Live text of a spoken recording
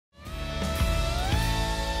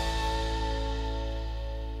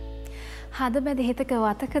හදබැදි හිතක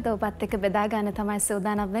වතකද ඔබත් එක්ක බෙදා ගන්න තමයි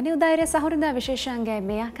සූදානම් වෙන්නේ. උදෑරේ සහෘදා විශේෂාංගය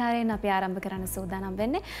මේ ආකාරයෙන් අපි ආරම්භ කරන්න සූදානම්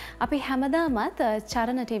වෙන්නේ. අපි හැමදාමත්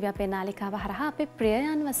චරණ ටීවී අපේ නාලිකාව හරහා අපි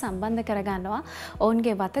ප්‍රියයන්ව සම්බන්ධ කරගන්නවා.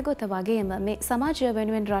 ඔවුන්ගේ වතගොත වගේම මේ සමාජය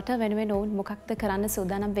වෙනුවෙන් රට වෙනුවෙන් ඔවුන් මොකක්ද කරන්න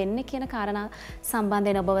සූදානම් වෙන්නේ කියන කාරණා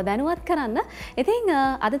සම්බන්ධයෙන් ඔබව දැනුවත් කරන්න. ඉතින්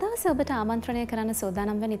අද දවසේ ඔබට ආමන්ත්‍රණය කරන්න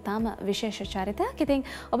සූදානම් වෙන ඉතාම විශේෂ චරිතයක්. ඉතින්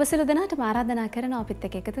ඔබ සියලු දෙනාටම ආරාධනා කරනවා අපිත්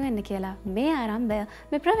එක්ක එකතු වෙන්න කියලා. මේ ආරම්භය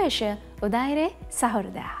මේ ප්‍රවේශය උදායිරේ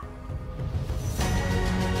සහෘදයා.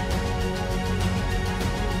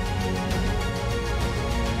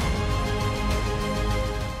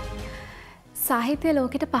 සාහිත්‍ය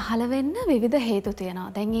ලෝකෙට පහළ වෙන්න විවිධ හේතු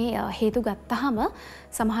තියෙනවා. දැන් මේ හේතු ගත්තාම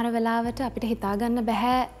සමහර වෙලාවට අපිට හිතා ගන්න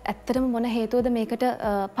බෑ ඇත්තටම මොන හේතුවද මේකට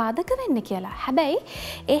පාදක වෙන්නේ කියලා. හැබැයි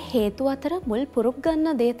ඒ හේතු අතර මුල් පුරුක් ගන්න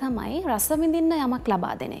දේ තමයි රස විඳින්න යමක්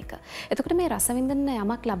ලබා දෙන එක. එතකොට මේ රස විඳින්න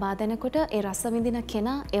යමක් ලබා දෙනකොට ඒ රස විඳින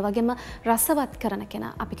කෙනා ඒ වගේම රසවත් කරන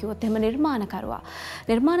කෙනා අපි කිව්වොත් එහෙම නිර්මාණකරුවා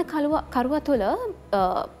තුළ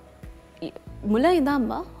මුල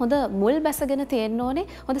ඉඳන්ම හොඳ මුල් බැසගෙන තියෙන්න ඕනේ,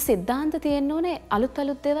 හොඳ සිද්ධාන්ත තියෙන්න ඕනේ, අලුත්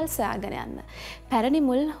දේවල් සොයාගෙන යන්න. පැරණි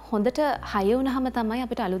මුල් හොඳට හය වුණාම තමයි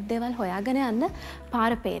අපිට අලුත් දේවල් හොයාගෙන යන්න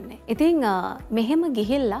පාර පේන්නේ. ඉතින් මෙහෙම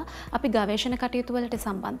ගිහිල්ලා අපි ගවේෂණ කටයුතු වලට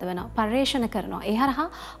සම්බන්ධ වෙනවා, පර්යේෂණ කරනවා. ඒ හරහා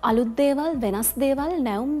අලුත් දේවල්, වෙනස් දේවල්,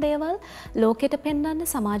 නැවුම් දේවල් ලෝකෙට පෙන්වන්න,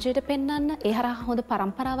 සමාජයට පෙන්වන්න, ඒ හරහා හොඳ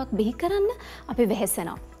පරම්පරාවක් බිහි කරන්න අපි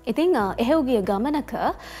වෙහෙසෙනවා. ඉතින් එහෙව් ගිය ගමනක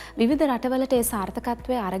විවිධ රටවලට ඒ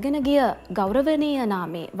සාර්ථකත්වය අරගෙන ගිය ගෞරවනීය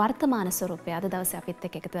නාමේ වර්තමාන ස්වරූපය අද දවසේ අපිත්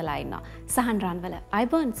එක්ක එකතු වෙලා ඉන්නවා. සහන් රන්වල.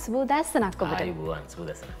 අයිබෝන් සුබ උදෑසනක් ඔබට. අයිබෝන් සුබ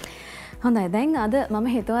උදෑසනක්. හොඳයි. දැන් අද මම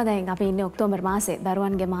හිතුවා දැන් අපි ඉන්නේ ඔක්තෝබර් මාසේ.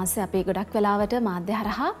 දරුවන්ගේ මාසේ අපි ගොඩක් වෙලාවට මාධ්‍ය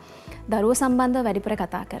හරහා දරුවෝ සම්බන්ධව වැඩිපුර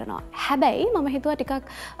කතා කරනවා. හැබැයි මම හිතුවා ටිකක්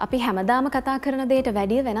අපි හැමදාම කතා කරන දෙයට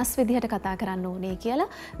වැඩිය වෙනස් විදිහට කතා කරන්න ඕනේ කියලා.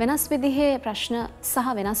 වෙනස් විදිහේ ප්‍රශ්න සහ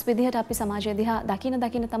වෙනස් විදිහට අපි සමාජය දිහා දකින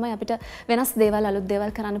තමයි අපිට වෙනස් දේවල් අලුත්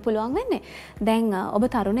දේවල් කරන්න පුළුවන් වෙන්නේ. දැන් ඔබ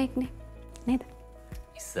තරුණෙක්නේ නේද?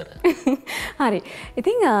 ඉස්සර. හරි.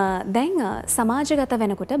 ඉතින් දැන් සමාජගත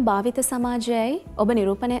වෙනකොට භාවිත සමාජයයි ඔබ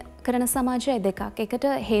නිරූපණය කරන සමාජයයි දෙකක් එකට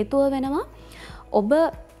හේතුව වෙනවා ඔබ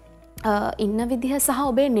ඉන්න විදිහ සහ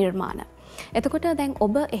ඔබේ නිර්මාණ. එතකොට දැන්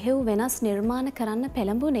ඔබ එහෙව් වෙනස් නිර්මාණ කරන්න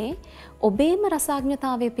පෙළඹුණේ ඔබේම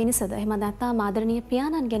රසාඥතාවයේ පිණිසද? එහෙම නැත්නම් ආදරණීය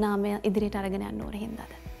පියාණන්ගේ නාමය ඉදිරියට අරගෙන යන්න ඕන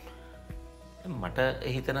හින්දාද? මට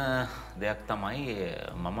හිතන දෙයක් තමයි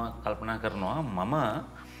මම කල්පනා කරනවා මම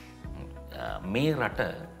මේ රට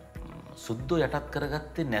සුද්දෝ යටත්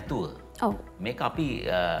කරගත්තේ නැතුව මේක අපි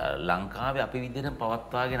ලංකාවේ අපි විදිහට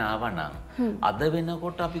පවත්වාගෙන ආවා නම් අද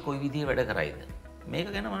වෙනකොට අපි කොයි විදිහේ වැඩ කරයිද? මේක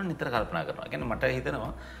ගැන මම නිතර කල්පනා කරනවා. කියන්නේ මට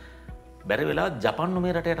හිතෙනවා බැරි වෙලාවත් ජපන්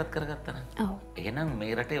මේ රට යටත් කරගත්තා නම්. එහෙනම්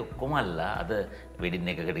මේ රටේ ඔක්කොම අල්ලා අද වෙඩින්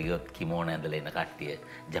එකකට ගියොත් කිමෝන ඇඳලා එන කට්ටිය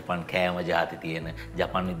ජපන් කෑම ಜಾති තියෙන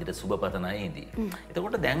ජපන් විදිහට සුබපතන අය ඉඳී.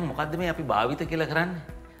 එතකොට දැන් මොකද්ද මේ අපි භාවිත කියලා කරන්නේ?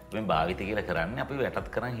 මේ භාවිත කියලා කරන්නේ අපි යටත්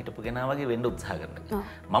කරන් හිටපු කෙනා වගේ වෙන්න උත්සාහ කරනවා.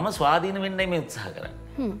 මම ස්වාධීන වෙන්නයි මේ උත්සාහ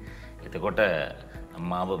කරන්නේ. එතකොට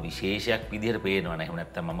මාව විශේෂයක් විදිහට පේනවා නම් එහෙම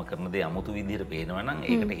නැත්නම් මම කරන දේ අමුතු විදිහට පේනවා නම්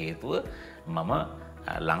ඒකට හේතුව මම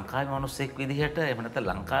ලංකාවේ මිනිස්සෙක් විදිහට එහෙම නැත්නම්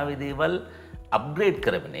ලංකාවේ දේවල් අප්ග්‍රේඩ්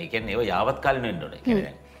කරගෙන ඒ කියන්නේ ඒවා යාවත් කාලින වෙන්න ඕනේ. කියන්නේ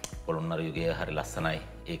දැන් පොළොන්නරු යුගය හරි ලස්සනයි.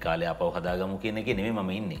 ඒ කාලේ ආපහු හදාගමු කියන එකේ නෙමෙයි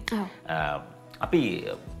මම ඉන්නේ. අපි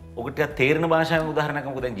ඔකට තේරෙන භාෂාවෙන් උදාහරණයක්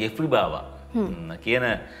මොකද දැන් ජෙෆ්රි බාවා කියන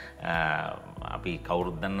අපි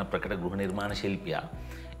කවුරුත් දන්න ප්‍රකට ගෘහ නිර්මාණ ශිල්පියා.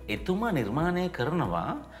 එතුමා නිර්මාණය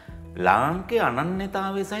කරනවා ලාංකේය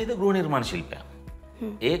අනන්‍යතාවයේ සහිත ගෘහ නිර්මාණ ශිල්පයක්.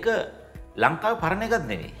 ඒක ලංකාවේ පරණ එකක්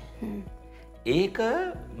නෙවෙයි. ඒක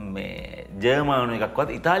මේ ජර්මනු එකක්වත්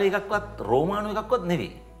ඉතාලි එකක්වත් රෝමානු එකක්වත්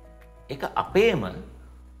නෙවෙයි. ඒක අපේම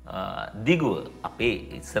දිගුව අපේ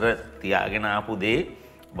ඉස්සර තියාගෙන ආපු දේ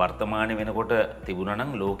වර්තමානයේ වෙනකොට තිබුණා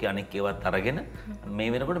නම් ලෝකේ අනෙක් ඒවත් අරගෙන මේ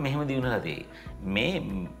වෙනකොට මෙහෙම දිනුනලා තියෙයි. මේ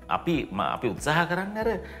අපි උත්සාහ කරන්නේ අර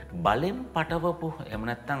බලෙන් පටවපු එහෙම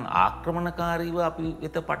නැත්නම් ආක්‍රමණකාරීව අපි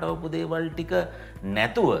වෙත පටවපු දේවල් ටික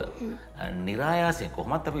නැතුව નિરાයාසයෙන්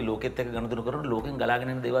කොහොමත් අපි ලෝකෙත් එක්ක ගනුදෙනු කරනකොට ලෝකෙන්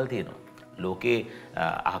ගලාගෙන එන දේවල් තියෙනවා. ලෝකේ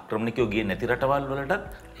ආක්‍රමණිකයෝ ගියේ නැති රටවල් වලටත්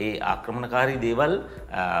ඒ ආක්‍රමණකාරී දේවල්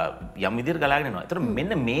යම් විදිහට ගලාගෙන එනවා. ඒතර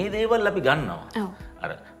මෙන්න මේ දේවල් අපි ගන්නවා.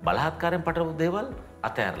 අර බලහත්කාරයෙන් පටවපු දේවල්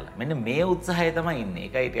අතහැරලා මෙන්න මේ උත්සාහය තමයි ඉන්නේ.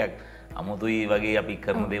 ඒකයි ටිකක් අමුතුයි වගේ අපි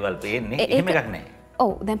කරන දේවල් පේන්නේ. එහෙම එකක් නැහැ.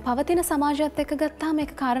 ඔව් දැන් පවතින සමාජයත් එක්ක ගත්තාම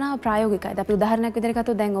මේක කාරණාව ප්‍රායෝගිකයි. අපි උදාහරණයක් විදිහට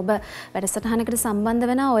ගත්තොත් දැන් ඔබ වැඩසටහනකට සම්බන්ධ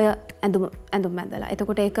වෙනා ඔය ඇඳුම් ඇඳලා.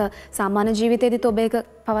 එතකොට ඒක සාමාන්‍ය ජීවිතේදීත් ඔබ ඒක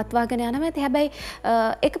පවත්වාගෙන යනවා ඇති. හැබැයි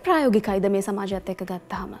ඒක ප්‍රායෝගිකයිද මේ සමාජයත් එක්ක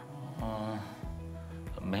ගත්තාම?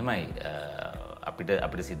 මෙහෙමයි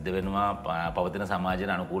අපිට සිද්ධ වෙනවා පවතින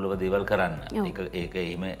සමාජයට අනුකූලව දේවල් කරන්න. ඒක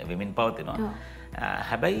එහෙම වෙමින් පවතිනවා.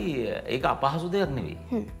 හැබැයි ඒක අපහසු දෙයක් නෙවෙයි.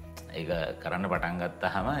 ඒක කරන්න පටන්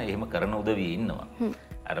ගත්තාම එහෙම කරන උදවිය ඉන්නවා.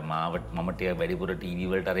 අර මම ටික වැඩිපුර ටීවී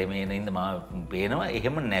වලට අර එහෙම එන ඉඳ මම පේනවා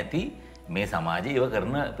එහෙම නැති මේ සමාජයේ ඒව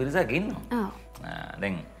කරන පිරිසක් ඉන්නවා.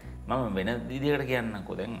 දැන් මම වෙන විදිහකට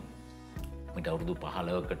කියන්නම්කෝ. දැන් මිට අවුරුදු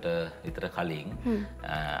 15කට විතර කලින්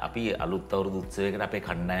අපි අලුත් අවුරුදු උත්සවයකට අපේ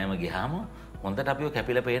කණ්ඩායම ගියාම හොඳට අපිව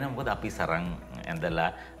කැපිලා පේනවා. මොකද අපි සරන් ඇඳලා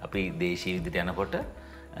අපි දේශීය විදිහට යනකොට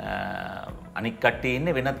අනික් කට්ටිය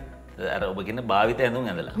ඉන්නේ වෙනත් අර ඔබ කියන භාවිත ඇඳුම්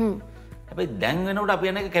ඇඳලා. හැබැයි දැන් වෙනකොට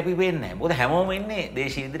අපි යන එක කැපි පේන්නේ නැහැ. මොකද හැමෝම ඉන්නේ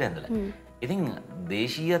දේශීය විදිහට ඇඳලා. ඉතින්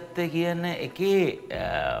දේශීයත්වය කියන එකේ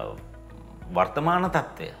වර්තමාන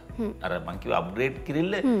තත්ත්වය අර මං කිව්ව අප්ග්‍රේඩ්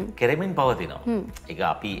කිරිල්ල කෙරෙමින් පවතිනවා. ඒක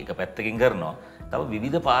අපි එක පැත්තකින් කරනවා. තව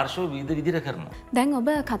විවිධ පාර්ශ්ව විවිධ විදිහට කරනවා. දැන් ඔබ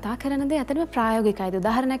කතා කරන දේ අතනම ප්‍රායෝගිකයිද?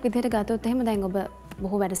 උදාහරණයක් විදිහට ගත්තොත් එහෙම දැන් ඔබ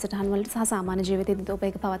බොහෝ වැඩසටහන් වලට සහ සාමාන්‍ය ජීවිතේදී ඔබ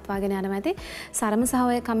ඒක පවත්වාගෙන යනවා ඇති. සරම සහ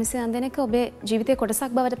ඔය කමිසය අන්දනක ඔබේ ජීවිතයේ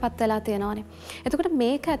කොටසක් බවට පත් වෙලා තියෙනවානේ. එතකොට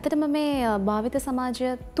මේක ඇත්තටම මේ භාවිත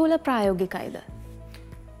සමාජය තුල ප්‍රායෝගිකයිද?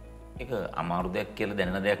 ඒක අමාරු දෙයක් කියලා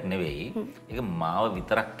දැනෙන දෙයක් නෙවෙයි. ඒක මාව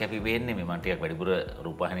විතරක් කැපි වෙන්නේ මේ මම ටිකක් වැඩිපුර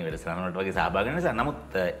රූපවාහිනී වැඩසටහන් වලට වගේ සහභාගී වෙන නිසා.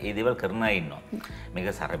 නමුත් ඒ දේවල් කරන අය ඉන්නවා. මේක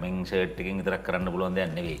සරමින් ෂර්ට් එකකින් විතරක් කරන්න පුළුවන්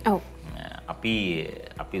දෙයක් නෙවෙයි.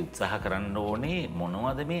 අපි උත්සාහ කරන්න ඕනේ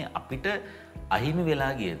මොනවද මේ අපිට අහිමි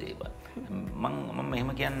වෙලා ගිය දේවල්. මම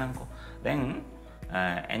මෙහෙම කියන්නම්කෝ. දැන්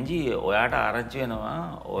ඇන්ජි ඔයාට ආරංචි වෙනවා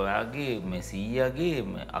ඔයාගේ මේ සීයාගේ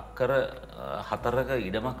අක්කර 4ක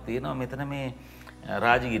ඉඩමක් තියෙනවා මෙතන මේ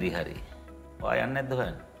රාජගිරි හරි. ඔයා යන්නේ නැද්ද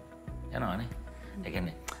හොයන්න? යනවානේ. ඒ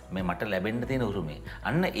කියන්නේ මේ මට ලැබෙන්න තියෙන උරුමය.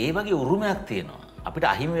 අන්න ඒ වගේ උරුමයක් තියෙනවා. අපිට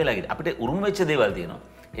අහිමි වෙලා ගිහින් අපිට උරුම වෙච්ච දේවල් තියෙනවා.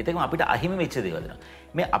 ඒකම අපිට අහිමි වෙච්ච දේවල් තියෙනවා.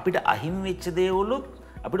 මේ අපිට අහිමි වෙච්ච දේවලුත්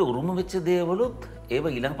අපිට උරුම වෙච්ච දේවලුත් ඒව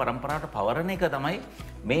ඊළඟ පරම්පරාවට පවරන එක තමයි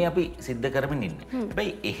මේ අපි සිද්ධ කරමින් ඉන්නේ.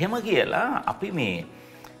 හැබැයි එහෙම කියලා අපි මේ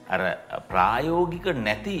අර ප්‍රායෝගික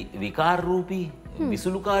නැති විකාර රූපී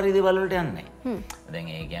විසුලුකාරී දේවල් වලට යන්නේ. දැන්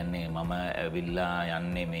ඒ කියන්නේ මම ඇවිල්ලා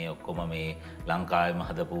යන්නේ මේ ඔක්කොම මේ ලංකාවේම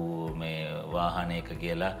හදපු මේ වාහනයක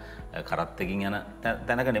කියලා කරත්තකින් යන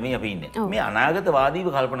තැනක නෙමෙයි අපි ඉන්නේ. මේ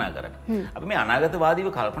අනාගතවාදීව කල්පනා කරන්නේ. අපි මේ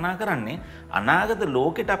අනාගතවාදීව කල්පනා කරන්නේ අනාගත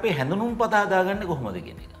ලෝකෙට අපේ හැඳුනුම්පත හදාගන්නේ කොහොමද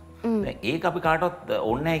කියන එක. දැන් ඒක අපි කාටවත්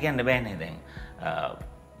ඕනේ නැහැ කියන්න බෑනේ දැන්.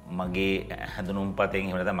 මගේ හැඳුනුම් පතෙන්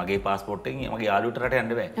එහෙම නැත්නම් මගේ පාස්පෝර්ට් එකෙන් මගේ යාළුවට රට යන්න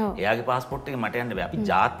බෑ. එයාගේ පාස්පෝර්ට් එකෙන් මට යන්න බෑ. අපි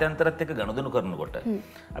ජාත්‍යන්තරත් එක්ක ගනුදෙනු කරනකොට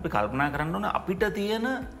අපි කල්පනා කරන්න ඕන අපිට තියෙන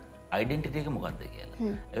ඩෙන්ටිටි එක මොකක්ද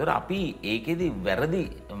කියලා. ඒකට අපි ඒකෙදි වැරදි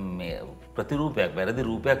මේ ප්‍රතිරූපයක් වැරදි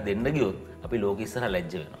රූපයක් දෙන්න ගියොත් අපි ලෝක ඉස්සරහා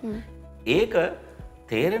ලැජ්ජ වෙනවා. ඒක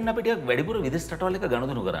තේරෙන්න අපිට වැඩිපුර විදේශ රටවල් එක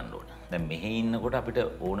ගනුදෙනු කරන්න ඕන. දැන් මෙහි ඉන්නකොට අපිට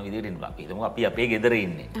ඕන විදිහට ඉන්න අපි හිතමු අපි අපේ ගෙදර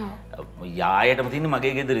ඉන්නේ. යායටම තියෙන්නේ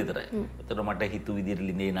මගේ ගෙදර විතරයි. ඒතර මට හිතු විදිහට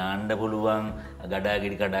ලිඳේ නාන්න පුළුවන්,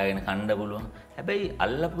 ගඩාගෙඩි කඩාගෙන කන්න පුළුවන්. හැබැයි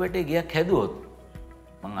අල්ලපු වැටේ ගියක් හැදුවොත්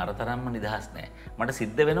මං අර තරම්ම නිදහස් නෑ. මට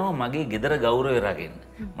සිද්ධ වෙනවා මගේ ගෙදර ගෞරවය රකින්න.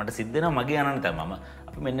 මට සිද්ධ වෙනවා මගේ අනන්තය මම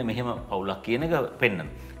අපි මෙන්න මෙහෙම පවුලක් කියන එක පෙන්වන්න.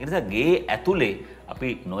 ඒ නිසා ගේ ඇතුලේ අපි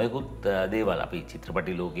නොයෙකුත් දේවල් අපි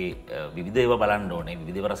චිත්‍රපටි ලෝකේ විවිධ ඒවා බලන්න ඕනේ.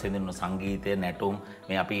 විවිධ රස විඳින්න සංගීතය, නැටුම්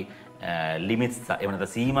මේ අපි ලිමිට්ස් එහෙම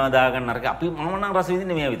නැත්නම් සීමා දාගන්න අරක අපි මම නම් රස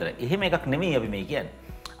විඳින්නේ මේ විතරයි. එහෙම එකක් නෙමෙයි අපි මේ කියන්නේ.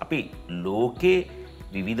 අපි ලෝකේ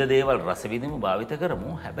විවිධ දේවල් රස විඳිමු භාවිත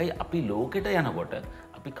කරමු. හැබැයි අපි ලෝකෙට යනකොට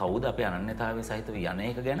අපි කවුද අපේ අනන්‍යතාවය සහිතව යන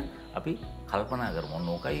එක ගැන අපි කල්පනා කරමු.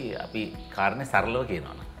 ඕකයි අපි කාරණේ සරලව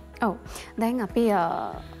කියනවා. ඔව්. දැන් අපි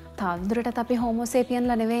තවදුරටත් අපි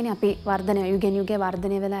හෝමෝසේපියන්ලා නෙවෙයිනේ අපි වර්ධනය යුගෙන් යුගයේ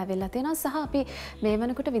වර්ධනය වෙලා ඇවිල්ලා තියෙනවා සහ අපි මේ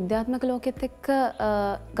වෙනකොට විද්‍යාත්මක ලෝකෙත් එක්ක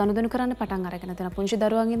ගනුදෙනු කරන්න පටන් අරගෙන තියෙනවා. පුංචි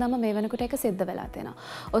දරුවන් ඉඳන්ම මේ වෙනකොට ඒක සිද්ධ වෙලා තියෙනවා.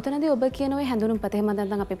 ඔතනදී ඔබ කියන ඔය හැඳුනුම්පත එහෙම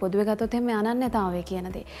නැත්නම් අපි පොදුවේ ගත්තොත් එහෙම අනන්‍යතාවය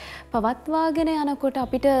කියන දේ පවත්වාගෙන යනකොට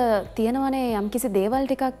අපිට තියෙනවනේ යම්කිසි දේවල්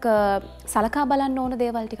ටිකක් සලකා බලන්න ඕන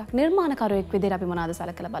දේවල් ටිකක් නිර්මාණකරුවෙක් විදිහට අපි මොනවාද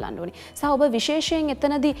සලකලා බලන්න ඕනේ. සහ ඔබ විශේෂයෙන්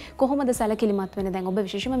එතනදී කොහොමද සැලකිලිමත් වෙන්නේ? දැන් ඔබ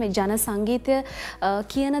විශේෂයෙන්ම මේ ජන සංගීතය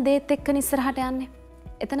කියන ඒත් එක්ක ඉස්සරහට යන්නේ.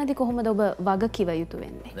 එතනදී කොහොමද ඔබ වග කිව යුතු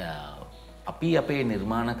වෙන්නේ? අපි අපේ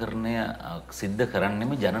නිර්මාණකරණය සිද්ධ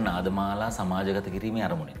කරන්නෙම ජන නාදමාලා සමාජගත කිරීමේ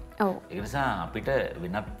අරමුණෙන්. ඒ නිසා අපිට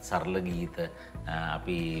වෙනත් සරල ගීත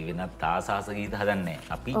අපි වෙනත් ආසාස ගීත හදන්නේ.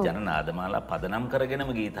 අපි ජන නාදමාලා පදනම්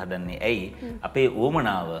කරගෙනම ගීත හදන්නේ. ඇයි? අපේ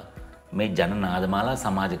ඕමනාව මේ ජන නාදමාලා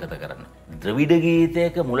සමාජගත කරන්න. ද්‍රවිඩ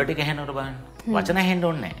ගීතයක මුල ටික ඇහෙනකොට බලන්න. වචන ඇහෙන්න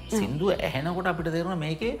ඕනේ නැහැ. සින්දුව ඇහෙනකොට අපිට තේරෙනවා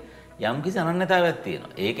මේකේ යම්කිසි අනන්‍යතාවයක්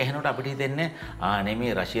තියෙනවා. ඒක ඇහෙනකොට අපිට හිතෙන්නේ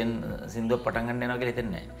නෙමෙයි රෂියන් සින්දුවක් පටන් ගන්න යනවා කියලා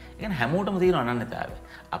හිතෙන්නේ නැහැ. ඒ කියන්නේ හැමෝටම තියෙන අනන්‍යතාවය.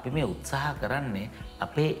 අපි මේ උත්සාහ කරන්නේ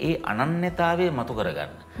අපේ ඒ අනන්‍යතාවය මතු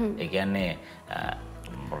කරගන්න. ඒ කියන්නේ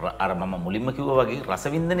අර මම මුලින්ම කිව්වා වගේ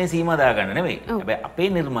රසවින්දනයේ සීමා දාගන්න නෙවෙයි. හැබැයි අපේ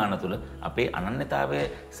නිර්මාණ තුළ අපේ අනන්‍යතාවය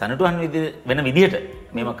සනටුවන් වෙන විදිහට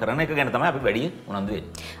මේව කරන එක ගැන තමයි අපි වැඩි උනන්දු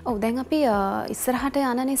වෙන්නේ. ඔව් දැන් අපි ඉස්සරහට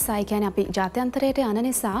යන නිසා, ඒ කියන්නේ අපි ජාත්‍යන්තරයට යන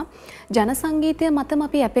නිසා ජන සංගීතය මතම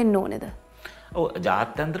අපි යැපෙන්න ඕනේද? ඔව්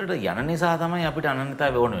ජාත්‍යන්තරයට යන නිසා තමයි අපිට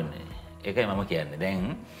අනන්‍යතාවය ඕන වෙන්නේ. ඒකයි මම කියන්නේ. දැන්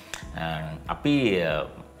අපි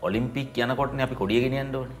ඔලිම්පික් යනකොටනේ අපි කොඩිය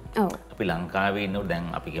ගෙනියන්න ඕනේ. ඔව්. අපි ලංකාවේ ඉන්නකොට දැන්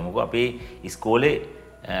අපි කියමුකෝ අපේ ඉස්කෝලේ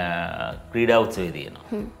ක්‍රීඩා උත්සවය තියෙනවා.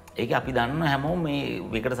 ඒක අපි දන්න හැමෝම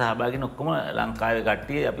මේකට සහභාගී වෙන ඔක්කොම ලංකාවේ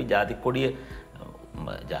කට්ටිය අපි ජාතික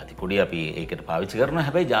කොඩිය අපි ඒකට පාවිච්චි කරනවා.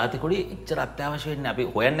 හැබැයි ජාතික කොඩිය එච්චර අත්‍යවශ්‍ය වෙන්නේ අපි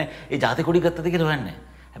හොයන්නේ ඒ ජාතික කොඩිය ගත්තද කියලා හොයන්නේ.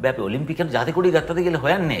 හැබැයි අපි ඔලිම්පික් යන ජාතික කොඩිය ගත්තද කියලා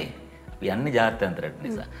හොයන්නේ. අපි යන්නේ ජාත්‍යන්තරයට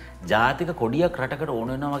නිසා. ජාතික කොඩියක් රටකට ඕන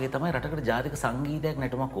වෙනවා වගේ තමයි රටකට ජාතික සංගීතයක්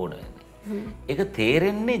නැටුමක් ඕන වෙන්නේ. ඒක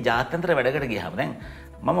තේරෙන්නේ ජාත්‍යන්තර වැඩකට ගියාම. දැන්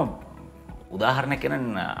මම උදාහරණයක්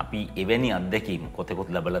කියන්න අපි එවැනි අත්දැකීම් කොතෙකුත්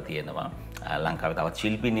ලැබලා තියෙනවා. ලංකාවේ තවත්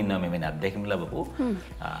ශිල්පීන් ඉන්නවා මෙවැනි අත්දැකීම් ලැබපු.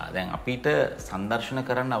 දැන් අපිට සංදර්ශන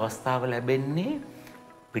කරන්න අවස්ථාව ලැබෙන්නේ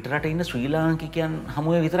පිටරට ඉන්න ශ්‍රී ලාංකිකයන්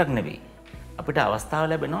හමුවේ විතරක් නෙවෙයි. අපිට අවස්ථාව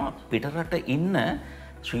ලැබෙනවා පිටරට ඉන්න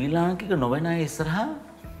ශ්‍රී ලාංකික නොවන අය ඉස්සරහා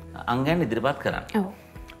අංගයන් ඉදිරිපත් කරන්න.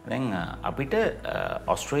 දැන් අපිට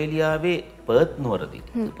ඔස්ට්‍රේලියාවේ පර්ත්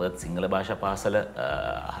නුවරදී පර්ත් සිංහල භාෂා පාසල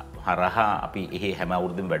හරහා අපි එහි හැම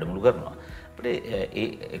අවුරුද්දෙම වැඩමුළු කරනවා. අපිට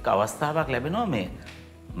ඒක අවස්ථාවක් ලැබෙනවා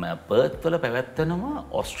මේ පර්ත් වල පැවැත්වෙනවා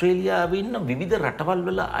ඔස්ට්‍රේලියාවේ ඉන්න විවිධ රටවල්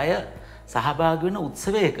වල අය සහභාගී වෙන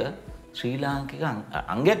උත්සවයක ශ්‍රී ලාංකික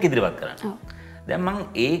අංගයක් ඉදිරිපත් කරන්න. දැන් මම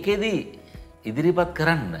ඒකෙදි ඉදිරිපත්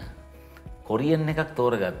කරන්න කොරියන් එකක්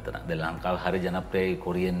තෝරගත්තා නම් දැන් ලංකාවේ හරි ජනප්‍රියයි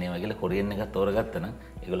කොරියන් ඒවා කියලා කොරියන් එකක් තෝරගත්තා නම්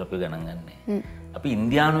ඒගොල්ලෝ අපි ගණන් ගන්නෑ. අපි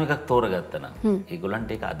ඉන්දියානු එකක් තෝරගත්තා නම්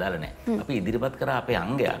ඒගොල්ලන්ට ඒක අදාළ නැහැ. අපි ඉදිරිපත් කරා අපේ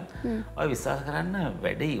අංගයන්. ඔය විශ්වාස කරන්න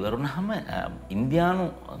වැඩ ඉවරුනහම ඉන්දියානු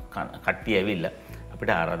කට්ටිය ඇවිල්ලා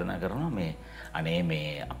අපිට ආරාධනා කරනවා මේ අනේ මේ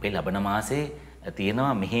අපේ ලබන මාසේ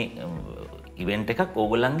තියෙනවා මෙහි ඉවෙන්ට් එකක්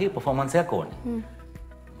ඕගොල්ලන්ගේ පර්ෆෝමන්ස් එකක් ඕනේ.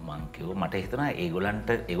 මං කිව්වා මට හිතෙනවා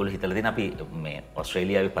ඒගොල්ලෝ හිතලා තියෙන අපි මේ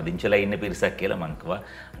ඕස්ට්‍රේලියාවේ පදිංචිලා ඉන්න පිරිසක් කියලා. මං කිව්වා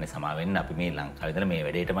අනේ සමා වෙන්න අපි මේ ලංකාවේ ඉඳලා මේ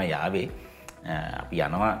වැඩේටමයි ආවේ. අපි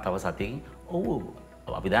යනවා තව සතියකින්. ඔව්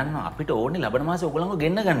අපි දන්නවා අපිට ඕනේ ලබන මාසේ ඕගොල්ලන්ව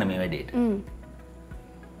ගෙන්න ගන්න මේ වැඩේට.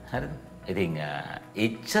 හරිද? ඉතින්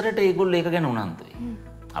එච්චරට ඒගොල්ලෝ ඒක ගැන උනන්දුයි.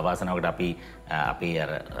 අවාසනාවකට අපි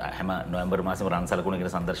අර හැම නොවැම්බර් මාසෙම රන්සලකුණ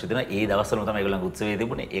කියන සංදර්ශනය දෙනවා. ඒ දවස්වලම තමයි ඒගොල්ලන්ගේ උත්සවය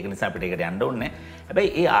තිබුණේ. ඒක නිසා අපිට ඒකට යන්න ඕනේ නැහැ.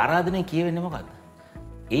 හැබැයි ඒ ආරාධනය කියවෙන්නේ මොකද්ද?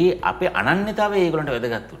 ඒ අපේ අනන්‍යතාවය ඒගොල්ලන්ට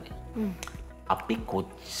වැදගත් උනේ. අපි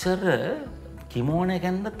කොච්චර කිමෝනයක්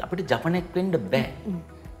ඇඳත් අපිට ජපනෙක් වෙන්න බෑ.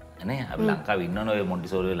 නේ අපි ලංකාවේ ඉන්නවනේ ඔය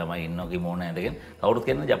මොන්ටිසෝරි ළමයි ඉන්නවා කිමෝන ඇඳගෙන කවුරුත්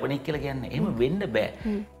කියන ජපනික් කියලා කියන්නේ. එහෙම වෙන්න බෑ.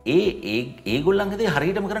 ඒගොල්ලන්ගේ දේ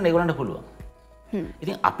හරියටම කරන්න ඒගොල්ලන්ට පුළුවන්.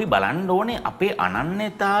 ඉතින් අපි බලන්න ඕනේ අපේ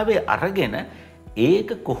අනන්‍යතාවය අරගෙන ඒක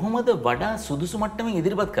කොහොමද වඩා සුදුසු මට්ටමින්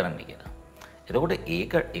ඉදිරිපත් කරන්න කියලා. එතකොට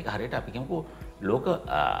ඒක හරියට අපි කියමුකෝ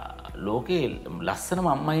ලෝකේ ලස්සනම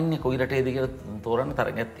අම්මා ඉන්නේ කොයි රටේද කියලා තෝරන්න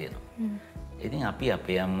තරගයක් තියෙනවා. ඉතින් අපි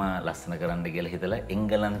අපේ අම්මා ලස්සන කරන්න කියලා හිතලා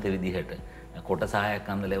එංගලන්ත විදිහට කොට සහායක්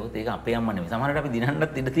අඳලා ලැබුවොත් ඒක අපේ අම්මා නෙවෙයි. සමහරවිට අපි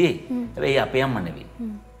දිනන්නත් ඉඩ තියෙයි. හැබැයි අපේ අම්මා නෙවෙයි.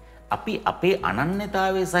 අපි අපේ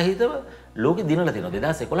අනන්‍යතාවයේ සහිතව ලෝකෙ දිනලා තියෙනවා.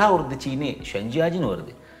 2011 අවුරුද්දේ චීනයේ ෂෙන්ජියාජි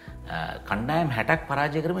නුවරදී කණ්ඩායම් 60ක්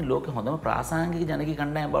පරාජය කරමින් ලෝකෙ හොඳම ප්‍රාසංගික ජනකී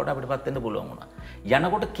කණ්ඩායම් බවට අපිට පත් වෙන්න පුළුවන් වුණා.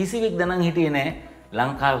 යනකොට කිසිවෙක් දැනන් හිටියේ නැහැ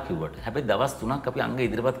ලංකාව කිව්වට. හැබැයි දවස් 3ක් අපි අංග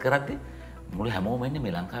ඉදිරිපත් කරද්දී මුළු හැමෝම ඉන්නේ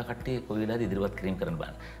මේ ලංකාව කට්ටිය කොයි වෙලාවද ඉදිරිපත් කිරීම කරන්න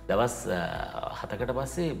බලන්න. දවස් 7කට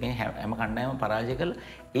පස්සේ මේ හැම කණ්ඩායමම පරාජය කළා.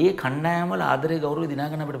 ඒ කණ්ඩායම වල ආදරේ ගෞරවය දිනා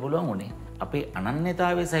ගන්න අපිට පුළුවන් වුණේ අපේ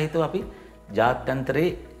අනන්‍යතාවයේ සහිතව අපි ජාත්‍යන්තරේ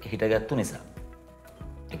හිටගත්තු නිසා.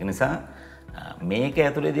 ඒක නිසා මේක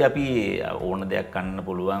ඇතුළේදී අපි ඕන දෙයක් කන්න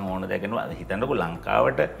පුළුවන් ඕන දෙයක් කරනවා. හිතන්නකෝ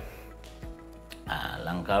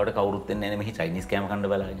ලංකාවට කවුරුත් එන්නේ නැහැ මෙහි චයිනීස් කෑම කන්න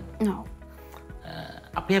බලාගෙන.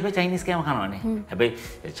 අපි හැබැයි චයිනීස් කෑම කනවනේ.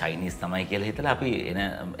 හැබැයි චයිනීස් තමයි කියලා හිතලා අපි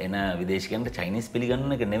එන විදේශිකයන්ට චයිනීස්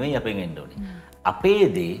පිළිගන්න එක නෙවෙයි අපෙන් එන්න ඕනේ. අපේ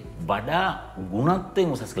දේ වඩා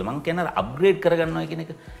ගුණත්වයෙන් උසස් කළා. මම කියන්නේ අප්ග්‍රේඩ් කරගන්නවා කියන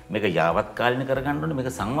එක. මේක යාවත්කාලින කරගන්න ඕනේ.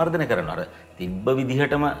 මේක සංවර්ධනය කරනවා. අර තිබ්බ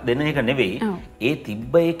විදිහටම දෙන එක නෙවෙයි. ඒ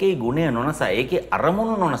තිබ්බ එකේ ගුණය නොනසා, ඒකේ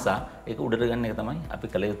අරමුණු නොනසා ඒක උඩට ගන්න එක තමයි අපි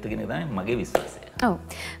කළ යුත්තේ කියන එක තමයි මගේ විශ්වාසය. ඔව්.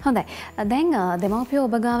 හොඳයි. දැන් දෙමව්පියෝ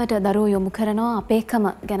ඔබ ගාවට දරුවෝ යොමු කරනවා අපේකම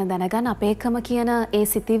ගැන දැනගන්න. අපේකම කියන ඒ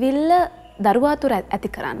සිතිවිල්ල දරුවා තුර ඇති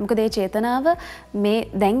කරන්න. මොකද ඒ චේතනාව මේ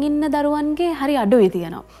දැන් ඉන්න දරුවන්ගේ හරි අඩුයි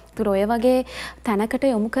තියෙනවා. ඒතර ඔය වගේ තැනකට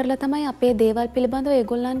යොමු කරලා තමයි අපේ දේවල් පිළිබඳව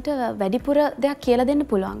ඒගොල්ලන්ට වැඩිපුර දෙයක් කියලා දෙන්න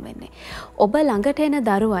පුළුවන් වෙන්නේ. ඔබ ළඟට එන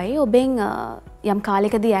දරුවයි ඔබෙන් යම්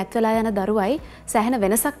කාලයකදී ඈත් වෙලා යන දරුවයි සෑහෙන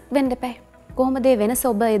වෙනසක් වෙන්න එපා. කොහොමද මේ වෙනස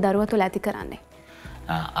ඔබ ඒ දරුවා තුළ ඇති කරන්නේ?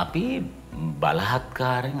 අපි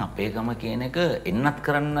බලහත්කාරයෙන් අපේ ගම කියන එක එන්නත්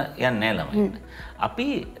කරන්න යන්නේ නැහැ ළමයින්ට. අපි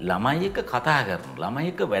ළමයි එක්ක කතා කරනවා.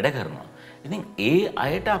 ළමයි එක්ක වැඩ කරනවා. ඉතින් ඒ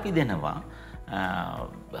අයට අපි දෙනවා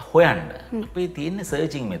හොයන්න. අපේ තියෙන්නේ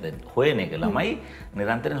සර්චින් මෙතඩ්. හොයන එක ළමයි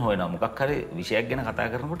නිරන්තරයෙන් හොයනවා. මොකක් හරි විෂයක් ගැන කතා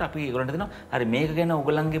කරනකොට අපි ඒගොල්ලන්ට දෙනවා හරි මේක ගැන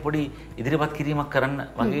ඔයගොල්ලන්ගේ පොඩි ඉදිරිපත් කිරීමක් කරන්න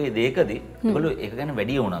වගේ දෙයකදී ඒගොල්ලෝ ඒක ගැන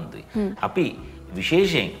වැඩි උනන්දුයි. අපි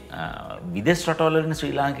විශේෂයෙන් විදේශ රටවල ඉන්න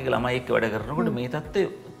ශ්‍රී ලාංකික ළමයි එක්ක වැඩ කරනකොට මේ தත්ත්වය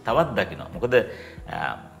තවත් දකිනවා. මොකද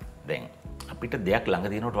දැන් අපිට දෙයක් ළඟ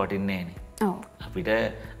තියෙනකොට වටින්නේ නැහැ නේ. අපිට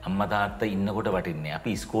අම්මා තාත්තා ඉන්නකොට වටින්නේ. අපි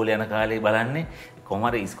ඉස්කෝලේ යන කාලේ බලන්නේ කොහොම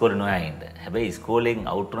හරි ඉස්කෝලේ නොයා ඉන්න. හැබැයි ඉස්කෝලෙන්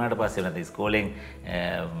අවුට් වුණාට පස්සේ නැත්නම් ඉස්කෝලෙන්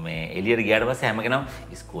මේ එළියට ගියාට පස්සේ හැම කෙනාම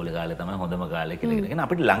ඉස්කෝලේ කාලේ තමයි හොඳම කාලේ කියලා කියනවා.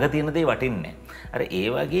 අපිට ළඟ තියෙන දේ වටින්නේ නැහැ. අර ඒ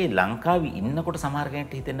වගේ ලංකාවේ ඉන්නකොට සමහර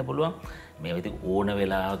කෙනෙක්ට හිතෙන්න පුළුවන් මේවා ඉතින් ඕන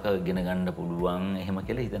වෙලාවක ඉගෙන ගන්න පුළුවන් එහෙම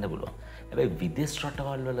කියලා හිතෙන්න පුළුවන්. හැබැයි විදේශ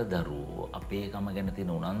රටවල් වල දරුවෝ අපේ ගම ගැන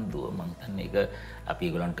තියෙන උනන්දුව මම හිතන්නේ ඒක අපි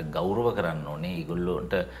ඒගොල්ලන්ට ගෞරව කරන්න ඕනේ.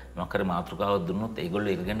 ඒගොල්ලන්ට මොකක් හරි මාතෘකාවක් දුන්නොත්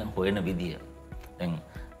ඒගොල්ලෝ ඒක ගැන හොයන විදිය. දැන්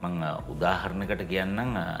මම උදාහරණයකට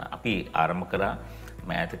කියන්නම් අපි ආරම්භ කරා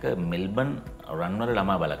මෑතක මෙල්බන් රන්වල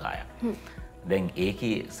ළමා බලකායක්. දැන්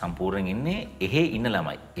ඒකේ සම්පූර්ණයෙන් ඉන්නේ එහෙ ඉන්න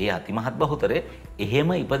ළමයි. ඒ අතිමහත් බහුතරේ එහෙම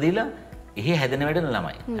ඉපදිලා එහෙ හැදෙන වැඩන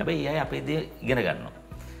ළමයි. හැබැයි අය අපේ දේ ඉගෙන ගන්නවා.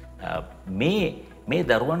 මේ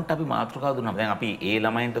දරුවන්ට අපි මාතෘකාව දුන්නා. දැන් අපි ඒ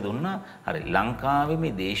ළමයින්ට දුන්නා හරි ලංකාවේ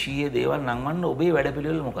මේ දේශීය දේවල් නංවන්න ඔබේ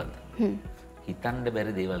වැඩපිළිවෙල මොකද්ද? හිතන්න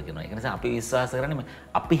බැරි දේවල් කරනවා. ඒ නිසා අපි විශ්වාස කරන්නේ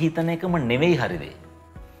අපි හිතන එකම නෙවෙයි හරි දේ.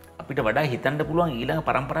 අපිට වඩා හිතන්න පුළුවන් ඊළඟ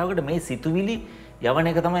පරම්පරාවකට මේ සිතුවිලි යවන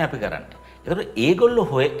එක තමයි අපි කරන්නේ. ඒතකොට ඒගොල්ලෝ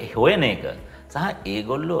හොයන එක සහ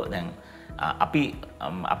ඒගොල්ලෝ දැන්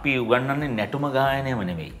අපි උගන්වන්නේ නැටුම ගායනයම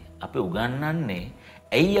නෙවෙයි. අපි උගන්වන්නේ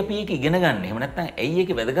ඇයි අපි ඒක ඉගෙන ගන්න. එහෙම නැත්නම් ඇයි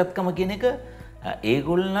ඒකේ වැදගත්කම කියන එක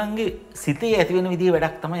ඒගොල්ලන්ගේ සිතේ ඇති වෙන විදිහේ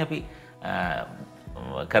වැඩක් තමයි අපි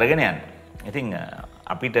කරගෙන යන්නේ. ඉතින්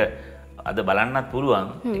අපිට අද බලන්නත් පුළුවන්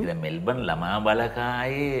ඒක දැන් මෙල්බන් ළමා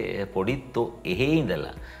බලකායේ පොඩිත්තෝ එහෙ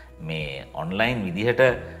ඉඳලා මේ ඔන්ලයින් විදිහට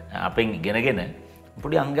අපෙන් ඉගෙනගෙන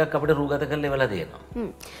පොඩි අංගයක් අපිට රූගත කරලා ඉවලා තියෙනවා.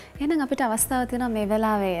 එහෙනම් අපිට අවස්ථාවක් තියෙනවා මේ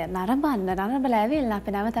වෙලාවේ නරඹලා ඇවිල්ලා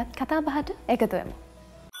අපි නැවතත් කතා බහට එකතු වෙමු.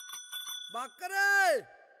 බක්කරේ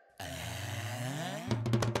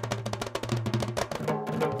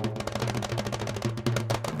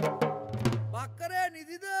බක්කරේ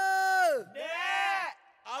නිදිද? නෑ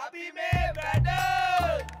අපි මේ වැඩ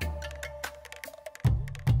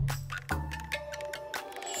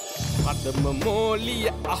පදම මෝලිය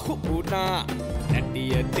අහු වුණා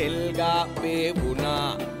නැටිය තෙල්ගා වේවුණා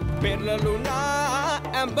පෙරළුණා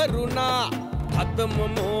ඇඹරුණා පදම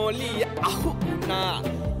මෝලිය අහු වුණා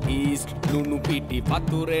ඊස් ලුණු පිටි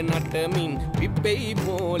පතුරේ නටමින් පිපෙයි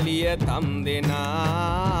මෝලිය තම්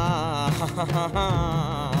දෙනා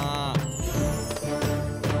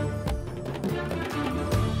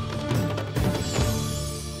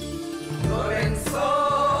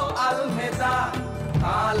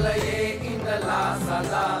කාලයේ ඉඳලා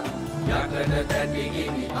සදා යකඩ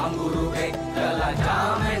දැටිගිනි අඟුරු එක්කලා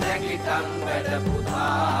ජාම නැගිටන් වැඩ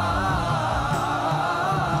පුතා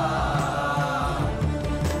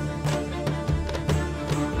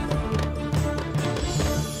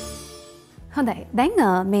හොඳයි. දැන්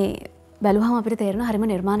මේ බැලුවම අපිට තේරෙනවා හරිම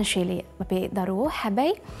නිර්මාණශීලී අපේ දරුවෝ.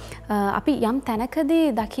 හැබැයි අපි යම් තැනකදී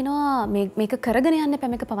දකිනවා මේක කරගෙන යන්න එපා,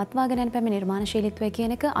 මේක පවත්වාගෙන යන්න එපා, මේ නිර්මාණශීලීත්වය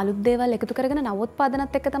කියන එක අලුත් දේවල් එකතු කරගෙන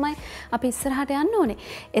නවෝත්පාදනත් එක්ක තමයි අපි ඉස්සරහට යන්න ඕනේ.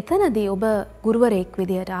 එතනදී ඔබ ගුරුවරයෙක්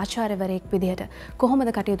විදියට, ආචාර්යවරයෙක් විදියට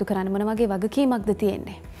කොහොමද කටයුතු කරන්නේ? මොන වගේ වගකීමක්ද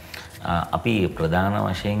තියෙන්නේ? අපි ප්‍රධාන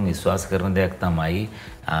වශයෙන් විශ්වාස කරන දෙයක් තමයි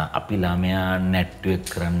අපි ළමයා නැට්ටුවෙක්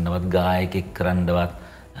කරන්නවත් ගායකයෙක් කරන්නවත්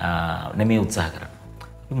නෙමෙයි උත්සාහ කරන්නේ.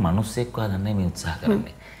 මනුස්සෙක් හදන්න මේ උත්සාහ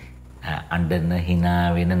කරන්නේ. අඬන hina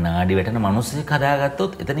වෙන නාඩි වැටෙන මනුස්සෙක්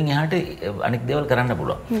හදාගත්තොත් එතනින් එහාට අනිත් දේවල් කරන්න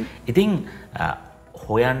පුළුවන්. ඉතින්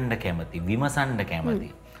හොයන්න කැමති, විමසන්න කැමති,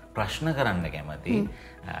 ප්‍රශ්න කරන්න කැමති,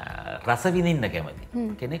 රස විඳින්න කැමති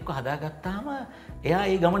කෙනෙක්ව හදාගත්තාම එයා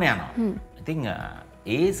ඒ ගමන යනවා. ඉතින්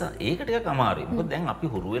ඒක ටිකක් අමාරුයි. මොකද දැන් අපි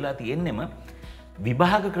හුරු වෙලා තියෙන්නෙම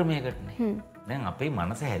විභාග ක්‍රමයකටනේ. දැන් අපේ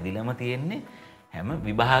මනස හැදිලම තියෙන්නේ හැම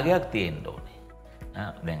විභාගයක් තියෙන්න ඕනේ.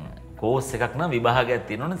 දැන් කෝස් එකක් නම් විභාගයක්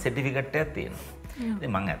තියෙනවනේ, සර්ටිෆිකට් එකක් තියෙනවා. ඉතින්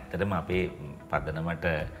මම ඇත්තටම අපේ පදනමට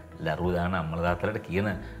දරුවෝ දාන අම්මලා තාත්තලාට කියන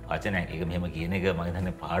වචනයක්. ඒක මෙහෙම කියන එක මම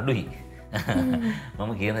හිතන්නේ පාඩුයි.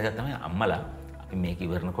 මම කියන එක තමයි අම්මලා අපි මේක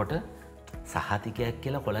ඉවරනකොට සහතිකයක්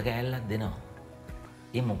කියලා කොළ කෑල්ලක් දෙනවා.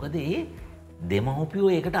 ඒ මොකද ඒ දෙමව්පියෝ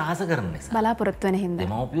ඒකට ආස කරන නිසා. බලාපොරොත්තු වෙන හින්දා.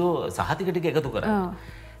 දෙමව්පියෝ සහතික ටික එකතු කරන්නේ.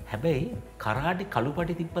 හැබැයි කරාටි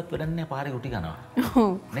කළුපටි තිබ්බත් වැඩක් නැහැ, පාරේ උටි කනවා.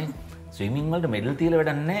 නේ? ස්විමින් වලට මෙඩල් තියලා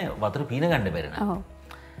වැඩක් නැහැ, වතුර පීන ගන්න බැරි නම්.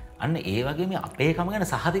 අන්න ඒ වගේ මේ අපේ කම ගැන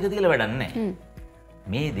සහතික තියලා වැඩක් නැහැ.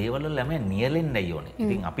 මේ දේවල් වල ළමයා නියැලෙන්නයි ඕනේ.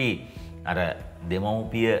 ඉතින් අපි අර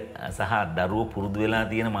දෙමව්පිය සහ දරුවෝ පුරුදු වෙලා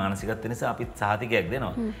තියෙන මානසිකත්වය නිසා අපි සහතිකයක්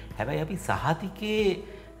දෙනවා. හැබැයි අපි සහතිකේ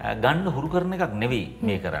ගන්න හුරු කරන එකක් නෙවෙයි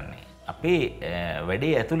මේ කරන්නේ. අපේ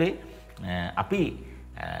වැඩේ ඇතුලේ අපි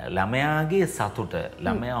ළමයාගේ සතුට,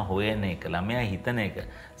 ළමයා හොයන එක, ළමයා හිතන එක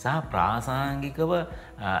සහ ප්‍රාසංගිකව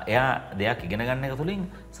එයා දෙයක් ඉගෙන ගන්න එක තුළින්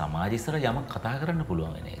සමාජ ඉස්සර යමක් කතා කරන්න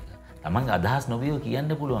පුළුවන් වෙන එක. තමන්ගේ අදහස් නොවියව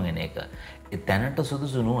කියන්න පුළුවන් වෙන එක. ඒ තැනට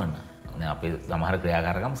සුදුසු නුවණ. අපේ සමහර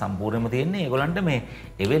ක්‍රියාකාරකම් සම්පූර්ණයෙන්ම තියෙන්නේ ඒගොල්ලන්ට මේ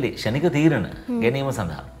එවෙලේ ෂණික තීරණ ගැනීම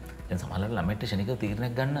සඳහා. දැන් සමහර ළමයින්ට ෂණික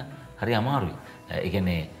තීරණයක් ගන්න හරි අමාරුයි. ඒ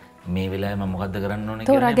කියන්නේ මේ වෙලාවේ මම මොකද්ද කරන්න ඕනේ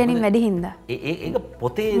කියලා තෝරා ගැනීම වැඩි හින්දා. ඒක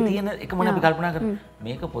පොතේ තියෙන එකම අපි කල්පනා කරමු.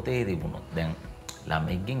 මේක පොතේ තිබුණොත් දැන්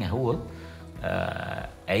ළමෙක්ගෙන් ඇහුවොත්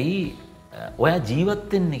ඇයි ඔයා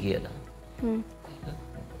ජීවත් වෙන්නේ කියලා.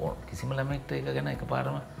 කිසිම ළමෙක්ට ඒක ගැන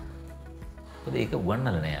එකපාරම මොකද ඒක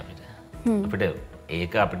උගන්වලා නැහැ අපිට. අපිට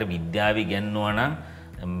ඒක අපිට විද්‍යාව ඉගෙනනවා නම්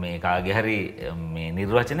මේ කාගේ හරි මේ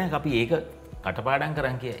නිර්වචනයක් අපි ඒක කටපාඩම්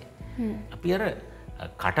කරන් කියයි. අපි අර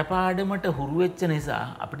කටපාඩමට හුරු වෙච්ච නිසා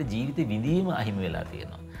අපිට ජීවිත විඳීම අහිමි වෙලා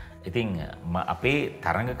තියෙනවා. ඉතින් අපේ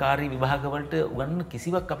තරඟකාරී විභාගවලට උගන්වන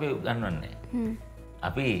කිසිවක් අපේ උගන්වන්නේ නැහැ.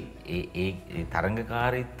 අපි ඒ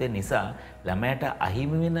තරඟකාරීත්වය නිසා ළමයට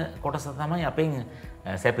අහිමි වෙන කොටස තමයි අපෙන්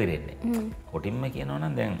සැපිරෙන්නේ. කොටින්ම කියනවා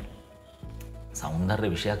නම් දැන් සෞන්දර්ය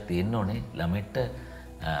විෂයක් තියෙන්න ඕනේ ළමෙට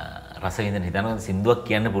රස විඳින හිතනවා සින්දුවක්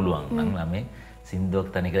කියන්න පුළුවන් නම් ළමේ සින්දුවක්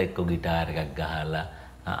තනිකර එක්ක ගිටාර් එකක් ගහලා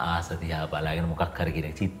ආස දිහා බලාගෙන මොකක් හරි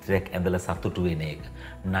කියන චිත්‍රයක් ඇඳලා සතුටු වෙන එක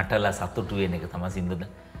නටලා සතුටු වෙන එක තමයි සින්දුව.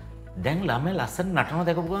 දැන් ළමයි ලස්සන නටනවා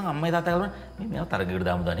දැකපු ගමන් අම්මයි තාත්තා කියනවා මේ මේව තරගයකට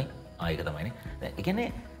දාමු දනේ. ඒක තමයිනේ. ඒ කියන්නේ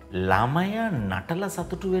ළමයා නටලා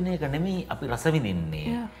සතුටු වෙන එක නෙමෙයි අපි රස විඳින්නේ.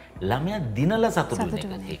 ළමයා දිනලා සතුටු වෙන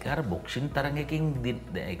එක. ඒක අර බොක්සින් තරඟයකින්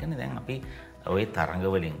ඒ කියන්නේ දැන් අපි ඔය තරඟ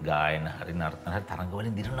වලින් ගායන හරි නර්තන හරි තරඟ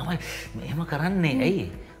වලින් දිනන ළමයි මෙහෙම කරන්නේ. ඇයි?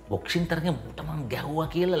 බොක්සින් තරඟෙන් මම ගැහුවා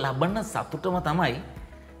කියලා ලබන සතුටම තමයි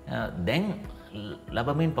දැන්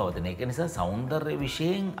ලබමින් පවතින. ඒක නිසා සෞන්දර්ය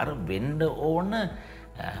විශයෙන් අර වෙන්න ඕන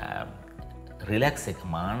රිලැක්ස් එක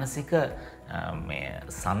මානසික මේ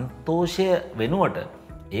සන්තෝෂය වෙනුවට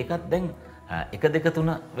ඒකත් දැන් 1 2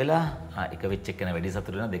 3 වෙලා එක වෙච්ච එක න වැඩි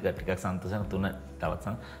සතුට වෙනවා, 2 ටිකක් සන්තෝෂ වෙනවා, 3 තවත්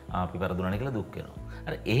අපි පෙරදුනානේ කියලා දුක් වෙනවා.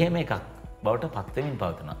 අර එහෙම එකක් බවට පත් වෙමින්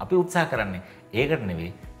පවතිනවා. අපි උත්සාහ කරන්නේ ඒකට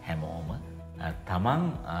නෙවෙයි හැමෝම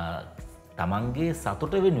තමන්ගේ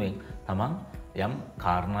සතුට වෙනුවෙන් තමන් යම්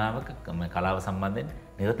කාරණාවක කලාව සම්බන්ධයෙන්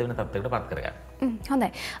නිරත වෙන තත්ත්වයකට පත් කරගන්න. හොඳයි.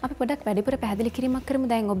 අපි පොඩ්ඩක් වැඩිපුර පැහැදිලි කිරීමක් කරමු.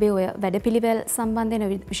 දැන් ඔබේ ඔය වැඩපිළිවෙල සම්බන්ධයෙන්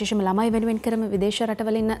විශේෂයෙන්ම ළමයි වෙනුවෙන් කරන විදේශ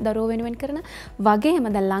රටවල ඉන්න දරුවෝ වෙනුවෙන් කරන වගේම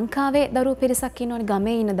දැන් ලංකාවේ දරුවෝ පිරිසක් ඉන්නවනේ,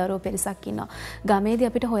 ගමේ ඉන්න දරුවෝ පිරිසක් ඉන්නවා. ගමේදී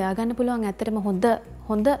අපිට හොයාගන්න පුළුවන් ඇත්තටම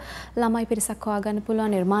හොඳ ළමයි පිරිසක් හොයාගන්න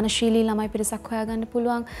පුළුවන්, නිර්මාණශීලී ළමයි පිරිසක් හොයාගන්න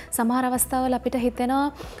පුළුවන්. සමහර අවස්ථාවල අපිට හිතෙනවා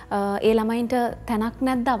ඒ ළමයින්ට තැනක්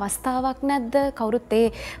නැද්ද, අවස්ථාවක් නැද්ද, කවුරුත් ඒ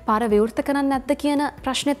පාර විවෘත කරන්නේ නැද්ද කියන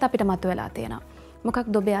ප්‍රශ්නෙත් අපිට මතුවලා තියෙනවා.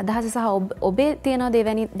 මොකක්ද ඔබේ අදහස සහ ඔබේ තියෙන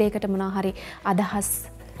දෙවැනි දෙයකට මොනවා හරි අදහස්?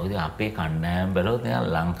 ඔය අපේ කණ්ඩායම බැලුවොත්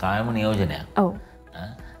නිකන් ලංකාවේම නියෝජනයක්. ඔව්.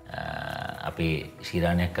 අපි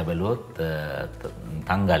ශිරාණයක් බැලුවොත්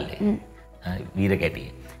තංගල්ලේ වීර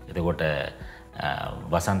කැටියේ. එතකොට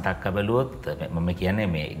වසන්තක්ක බැලුවොත් මම කියන්නේ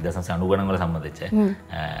මේ 1990 ගණන් වල සම්බන්ධෙච්ච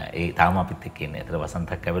ඒ තාම අපිත් එක්ක ඉන්නේ. ඒතර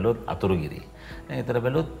වසන්තක්ක බැලුවොත් අතුරුගිරිය. ඒතර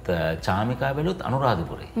බැලුවොත් චාමිකා බැලුවොත්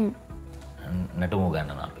අනුරාධපුරේ. නටමු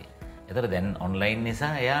ගන්නවා අපි. එතකොට දැන් ඔන්ලයින්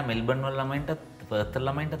නිසා එයා මෙල්බන් වල ළමයින්ටත් පර්ත් වල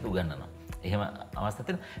ළමයින්ටත් උගන්වනවා. එහෙම අවස්ථා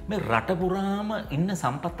තියෙනවා. මේ රට පුරාම ඉන්න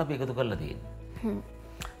සම්පත් අපි එකතු කරලා තියෙනවා.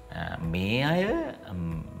 මේ අය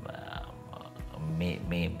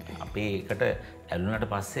මේ අපේ එකට ඇලුනට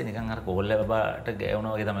පස්සේ නිකන් අර කොල්ල බබාට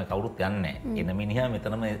ගෑවුනා වගේ තමයි කවුරුත් යන්නේ නැහැ. එන මිනිහා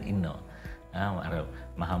මෙතනම ඉන්නවා. අර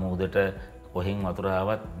මහමූදට කොහෙන් වතුර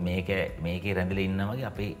ආවත් මේකේ රැඳිලා ඉන්නා වගේ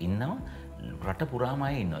අපේ ඉන්නවා. රට පුරාම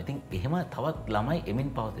අය ඉන්නවා. ඉතින් එහෙම තවත් ළමයි එමින්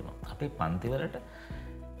පවතිනවා. අපේ පන්තිවලට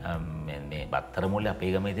මේ බත්තර මුල්ලේ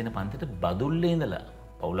අපේ ගමේ තියෙන පන්තිට බදුල්ලේ ඉඳලා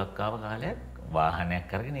පවුලක් ආව කාලයක්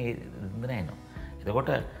වාහනයක් අරගෙන ඒ ඉඳලා එනවා.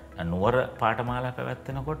 එතකොට නුවර පාඨමාලා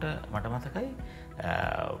පැවැත්වෙනකොට මට මතකයි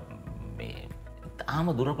මේ තාම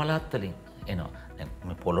දුර පළාත් වලින් එනවා. දැන්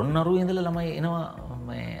මේ පොළොන්නරුවේ ඉඳලා ළමයි එනවා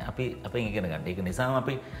මේ අපි අපෙන් ඉගෙන ගන්න. ඒක නිසාම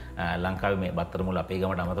අපි ලංකාවේ මේ බත්තර මුල අපේ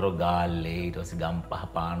ගමට අමතරව ගාල්ලේ ඊට පස්සේ ගම්පහ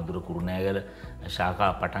පානදුර කුරුණෑගල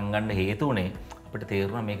ශාඛා පටන් ගන්න හේතු උනේ අපිට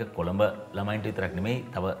තේරුණා මේක කොළඹ ළමයින්ට විතරක් නෙමෙයි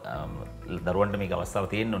තව දරුවන්ට මේක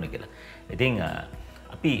අවස්ථාව තියෙන්න ඕනේ කියලා. ඉතින්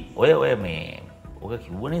අපි ඔය මේ ඕක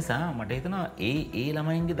කිව්ව නිසා මට හිතෙනවා ඒ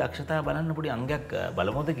ළමයින්ගේ දක්ෂතාව බලන්න පොඩි අංගයක්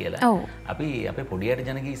බලමුද කියලා. අපි අපේ පොඩියට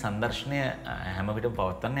ජනකී සංදර්ශනය හැම විටම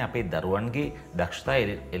පවත්වන්නේ අපේ දරුවන්ගේ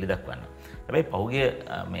දක්ෂතාව එලි දක්වන්න. හැබැයි පහුගිය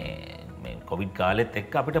මේ කොවිඩ් කාලෙත්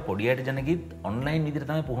එක්ක අපිට පොඩියට ජනකීත් ඔන්ලයින් විදිහට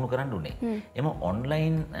තමයි පුහුණු කරන්න උනේ. එම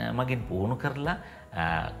ඔන්ලයින් මගින් පුහුණු කරලා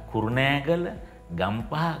කුරුණෑගල,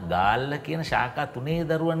 ගම්පහ, ගාල්ල කියන ශාඛා තුනේ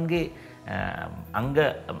දරුවන්ගේ අංග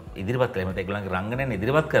ඉදිරිපත් කරලා ඒගොල්ලන්ගේ රංගනයන්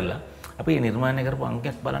ඉදිරිපත් කරලා අපි නිර්මාණය කරපු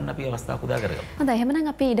අංකයක් බලන්න අපි අවස්ථාවක් උදා කරගමු. හොඳයි එහෙනම්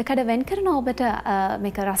අපි ඉඩකඩ වෙන් කරන ඔබට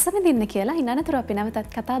මේක රස විඳින්න කියලා ඉන්නතර අපි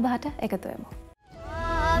නැවතත් කතා බහට එකතු වෙමු.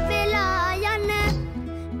 වෙලා යන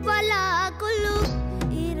වලාකුළු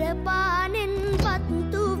ඉර පානෙන්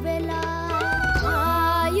පත්තු වෙලා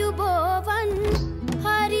ආයුබෝවන්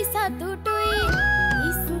හරි සතුටුයි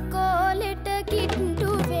ඉස්කෝලෙට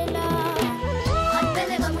කිට්ටු වෙලා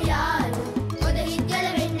අත්වල ගමු යාළු පොද හිත්ගල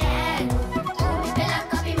වෙන්නේ නෑ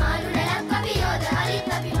පෙලක් අපි මාළු රැලක් අපි යෝධ හරිත්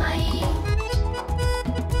අපිමයි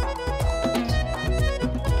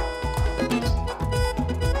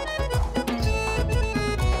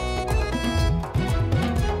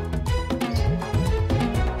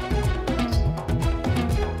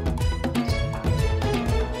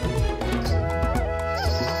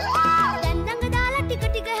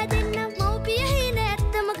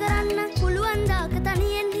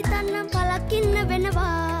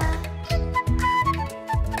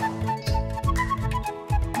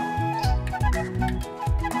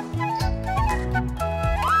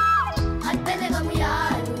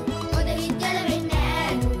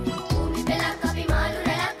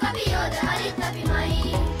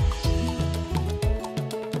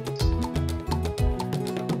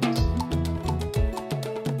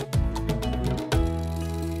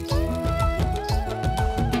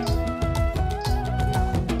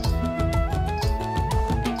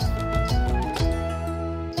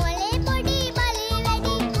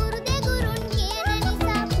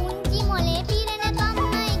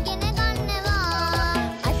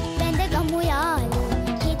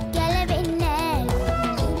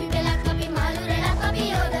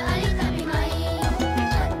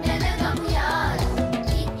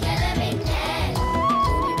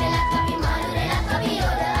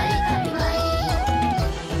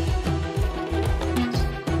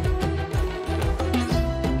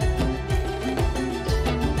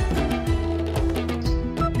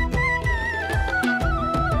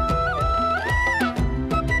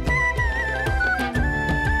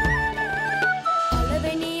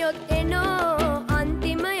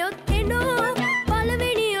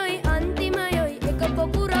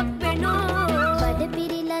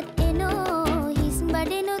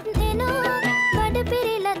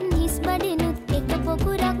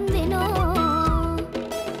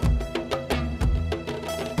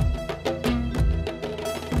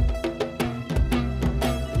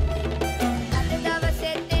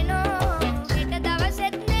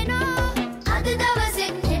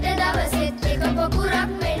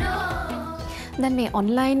දැන් මේ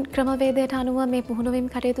ඔන්ලයින් ක්‍රමවේදයට අනුව මේ පුහුණුවීම්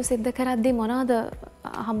කටයුතු සිද්ධ කරද්දී මොනවාද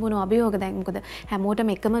හම්බුණු අභියෝග? දැන් මොකද හැමෝටම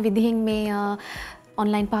එකම විදිහින් මේ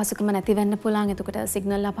ඔන්ලයින් පහසුකම නැති වෙන්න පුළුවන්. එතකොට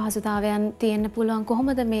සිග්නල් අපහසුතාවයන් තියෙන්න පුළුවන්.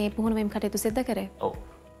 කොහොමද මේ පුහුණුවීම් කටයුතු සිද්ධ කරේ? ඔව්.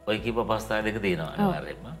 ඔය කීප අවස්ථා දෙක තියෙනවා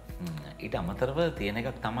අනිවාර්යයෙන්ම. ඊට අමතරව තියෙන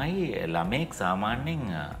එකක් තමයි ළමෙක් සාමාන්‍යයෙන්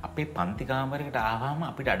අපේ පන්ති කාමරයකට ආවම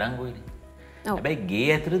අපිට අඩංගුයිනේ. හැබැයි ගේ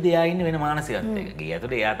ඇතුළේ එයා ඉන්නේ වෙන මානසිකත්වයක. ගේ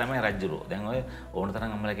ඇතුළේ එයා තමයි රජ්ජුරෝ. දැන් ඔය ඕන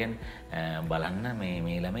තරම් අම්මලා කියන්නේ බලන්න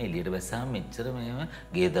මේ ළමයි එළියට බැස්සාම මෙච්චර මේව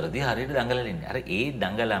ගේතරදී හරියට දඟලලා ඉන්නේ. අර ඒ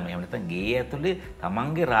දඟලම එහෙම නැත්නම් ගේ ඇතුළේ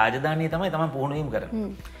තමන්ගේ රාජධානිය තමයි තමන් පුහුණු වීම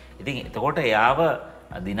කරන්නේ. ඉතින් එතකොට එයාව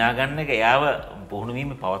දිනා ගන්න එක, එයාව පුහුණු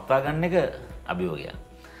වීම පවත්වා ගන්න එක අභියෝගයක්.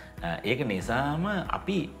 ඒක නිසාම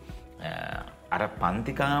අපි අර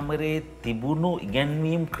පන්ති කාමරේ තිබුණු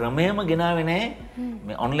ඉගැන්වීම් ක්‍රමයම ගෙනාවේ නැහැ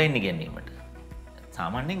මේ ඔන්ලයින් ඉගැන්වීමට.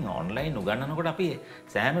 සාමාන්‍යයෙන් ඔන්ලයින් උගන්වනකොට අපි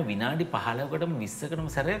සෑම විනාඩි 15කටම 20කටම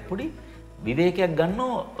සැරයක් පොඩි විවේකයක්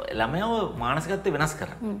ගන්නෝ ළමයව මානසිකත්වය වෙනස්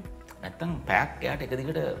කරන්න. නැත්තම් පැයක් එයාට එක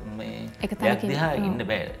දිගට මේ පැයක් දිහා ඉන්න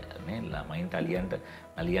බෑ. මේ ළමයින්ට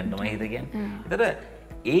අලියන්ටමයි හිත කියන්නේ. ඒතර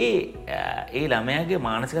ඒ ළමයාගේ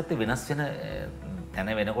මානසිකත්වය වෙනස් වෙන තැන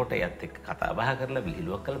වෙනකොට එයත් එක්ක කතා බහ කරලා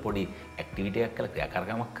විහිළුවක් කරලා පොඩි ඇක්ටිවිටියක් කරලා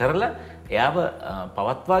ක්‍රියාකාරකමක් කරලා එයාව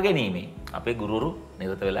පවත්වා ගැනීමේ අපේ ගුරුවරු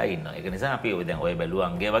නිරත වෙලා ඉන්නවා. ඒක නිසා අපි දැන් ඔය බැලුව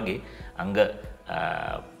අංගය වගේ අංග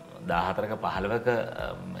 14ක 15ක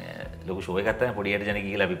ලොකු ෂෝ එකක් තමයි පොඩියට ජන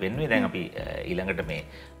කියලා අපි පෙන්වුවේ. දැන් අපි ඊළඟට මේ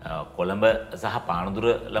කොළඹ සහ පානදුර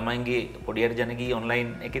ළමයින්ගේ පොඩියට ජන කී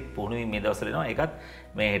ඔන්ලයින් එකෙත් පුහුණුවීම් මේ දවස්වල එනවා. ඒකත්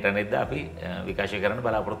මේ හෙටනෙද්දා අපි විකාශය කරන්න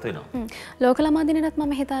බලාපොරොත්තු වෙනවා. ලෝක ළමා දිනෙටත්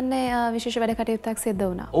මම හිතන්නේ විශේෂ වැඩ කටයුත්තක් සිද්ධ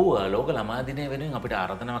වුණා. ඔව් ලෝක ළමා දිනය වෙනුවෙන් අපිට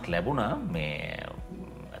ආරාධනාවක් ලැබුණා. මේ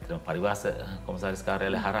ඇත්තටම පරිවාස කොමසාරිස්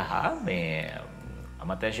කාර්යාලය හරහා මේ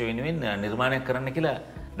අමාත්‍යාංශය වෙනුවෙන් නිර්මාණයක් කරන්න කියලා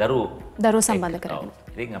දරුවෝ සම්බන්ධ කරගෙන.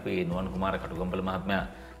 ඉතින් අපි නුවන් කුමාර කටුගම්පල මහත්මයා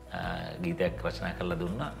ගීතයක් රචනා කරලා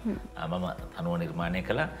දුන්නා. මම තනුව නිර්මාණය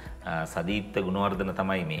කළා. සදීප්ත ගුණවර්ධන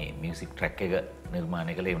තමයි මේ මියුසික් ට්‍රැක් එක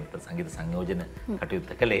නිර්මාණය කළේ. සංගීත සංයෝජන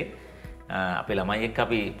කටයුත්ත කළේ. අපේ ළමයි එක්ක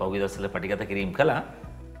අපි පහුගිය දවස්වල පටිගත කිරීම කළා.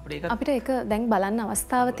 අපිට ඒක දැන් බලන්න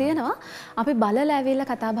අවස්ථාව තියෙනවා. අපි බලලා ඇවිල්ලා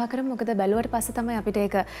කතා බහ කරමු. මොකද බැලුවට පස්සේ තමයි අපිට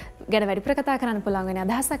ඒක ගැන වැඩිපුර කතා කරන්න පුළුවන් වෙන්නේ.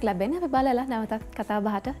 අදහසක් ලැබෙන්නේ. අපි බලලා නැවතත් කතා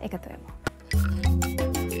බහට එකතු වෙමු.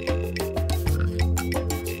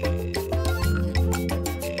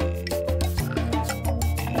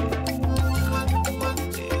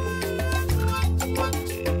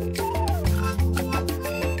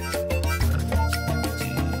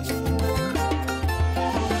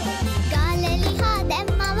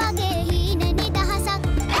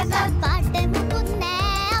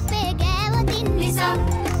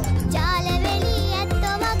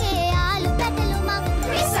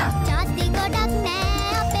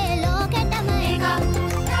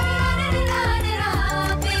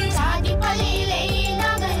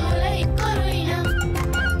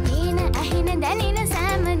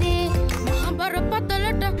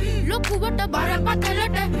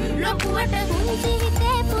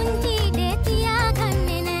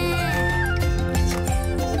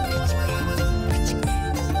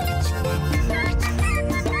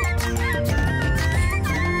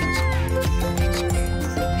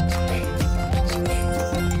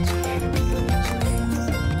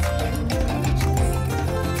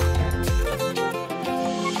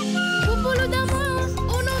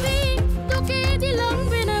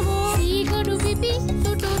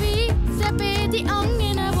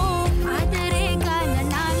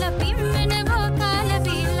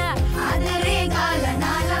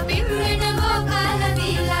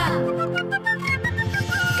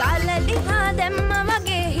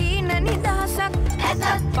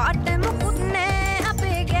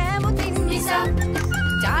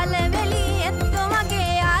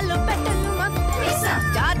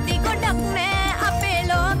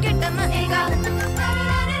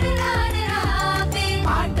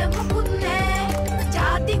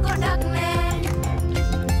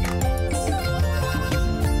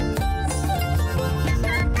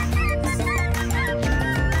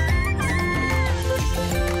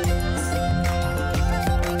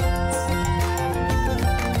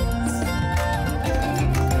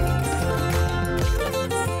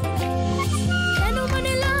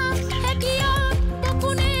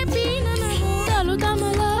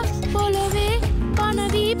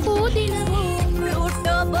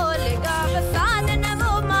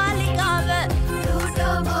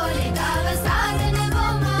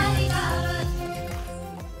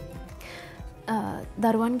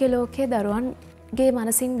 දරුවන්ගේ ලෝකයේ දරුවන්ගේ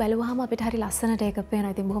මනසින් බැලුවහම අපිට හරි ලස්සනට ඒක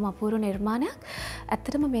පේනවා. ඉතින් බොහොම අපූර්ව නිර්මාණයක්.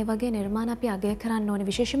 ඇත්තටම මේ වගේ නිර්මාණ අපි අගය කරන්න ඕනේ.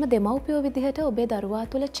 විශේෂයෙන්ම දෙමව්පියෝ විදිහට ඔබේ දරුවා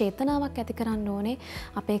තුළ චේතනාවක් ඇති කරන්න ඕනේ.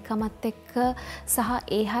 අපේ කමත් එක්ක සහ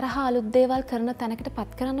ඒ හරහා අලුත් දේවල් කරන තැනකට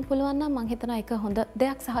පත් කරන්න පුළුවන් නම් මම හිතනවා ඒක හොඳ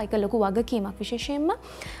දෙයක් සහ ඒක ලොකු වගකීමක්. විශේෂයෙන්ම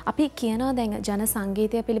අපි කියනවා දැන් ජන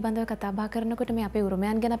සංගීතය පිළිබඳව කතා බහ කරනකොට මේ අපේ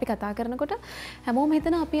උරුමයන් ගැන අපි කතා කරනකොට හැමෝම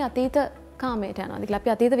හිතනවා අපි අතීත කාමයට යනවාද කියලා. අපි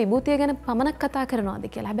අතීත විභූතිය ගැන පමණක් කතා කරනවාද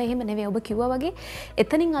කියලා. හැබැයි එහෙම නෙවෙයි. ඔබ කිව්වා වගේ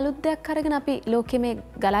එතනින් අලුත් දෙයක් අරගෙන අපි ලෝකයේ මේ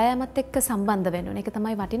ගලා යාමත් එක්ක සම්බන්ධ වෙන්න ඕනේ. ඒක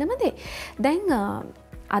තමයි වටිනම දේ. දැන්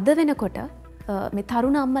අද වෙනකොට මේ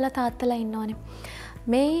තරුණ අම්මලා තාත්තලා ඉන්නවනේ.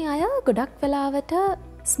 මේ අය ගොඩක් වෙලාවට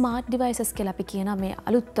ස්මාර්ට් ඩිවයිසස් කියලා අපි කියන මේ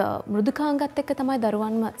අලුත් මෘදුකාංගත් එක්ක තමයි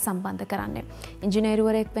දරුවන්ව සම්බන්ධ කරන්නේ.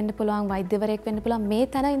 ඉංජිනේරුවරයෙක් වෙන්න පුළුවන්, වෛද්‍යවරයෙක් වෙන්න පුළුවන්. මේ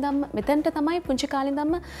තැන ඉඳන් මෙතෙන්ට තමයි පුංචි කාලේ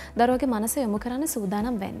ඉඳන්ම දරුවගේ මනස යොමු කරන්න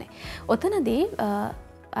සූදානම් වෙන්නේ. ඔතනදී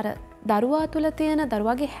අර දරුවා තුළ තියෙන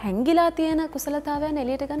දරුවාගේ හැංගිලා තියෙන කුසලතාවයන්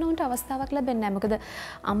එළියට ගන්න උන්ට අවස්ථාවක් ලැබෙන්නේ නැහැ. මොකද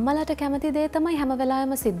අම්මලාට කැමති දේ තමයි හැම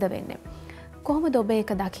වෙලාවෙම සිද්ධ වෙන්නේ. කොහොමද ඔබ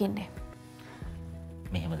ඒක දකින්නේ?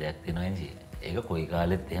 මෙහෙම දෙයක් තියෙනවා නේද? ඒක කොයි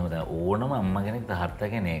කාලෙත් එහෙම තමයි. ඕනම අම්මා කෙනෙක් තාත්තා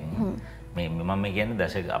කෙනෙක් මේ මම කියන්නේ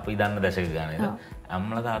දශක අපි දන්න දශක ගානේද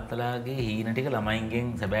අම්මලා තාත්තලාගේ හීන ටික ළමයින්ගෙන්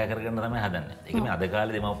සැබෑ කරගන්න තමයි හදන්නේ. ඒක මේ අද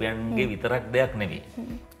කාලේ දෙමව්පියන්ගේ විතරක් දෙයක් නෙවෙයි.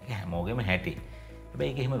 ඒක හැමෝගෙම හැටි.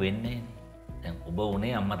 හැබැයි ඒක එහෙම වෙන්නේ නැහැ. දැන් ඔබ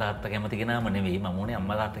උනේ අම්මා තාත්තා කැමති කෙනාම නෙවෙයි. මම උනේ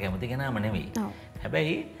අම්මා තාත්තා කැමති කෙනාම නෙවෙයි.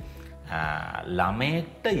 හැබැයි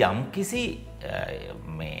ළමයෙක්ට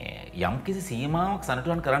යම්කිසි සීමාවක්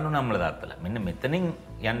සනටුවන් කරන්න ඕන අම්මලා තාත්තලා. මෙන්න මෙතනින්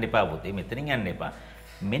යන්න එපා පුතේ. මෙතනින් යන්න එපා.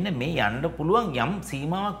 මෙන්න මේ යන්න පුළුවන් යම්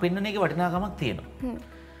සීමාවක් පෙන්වන එකේ වටිනාකමක් තියෙනවා.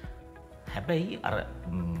 හැබැයි අර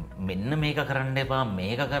මෙන්න මේක කරන්න එපා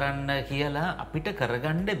මේක කරන්න කියලා අපිට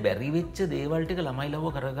කරගන්න බැරි වෙච්ච දේවල් ටික ළමයි ලව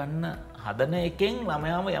කරගන්න හදන එකෙන්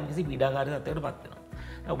ළමයාව යම්කිසි පීඩාකාරී තත්ත්වයකට පත් වෙනවා.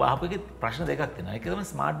 ඔබ අහපු එකේ ප්‍රශ්න දෙකක් තියෙනවා. ඒක තමයි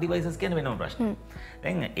ස්මාර්ට් ඩිවයිසස් කියන වෙනම ප්‍රශ්න.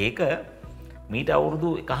 දැන් ඒක මීට අවුරුදු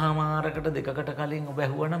 1මාරකට දෙකකට කලින් ඔබ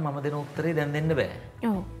ඇහුවනම් මම දෙන උත්තරේ දැන් දෙන්න බෑ.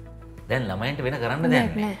 ඔව්. දැන් ළමයින්ට වෙන කරන්න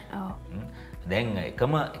දෙයක් නෑ. ඔව්. දැන්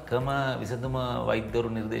එකම විසඳුම වෛද්‍යවරු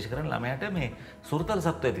නිර්දේශ කරන ළමයාට මේ සුරතල්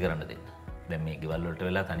සත්ව ඇති කරන්න දෙන්න. දැන් මේ ගෙවල් වලට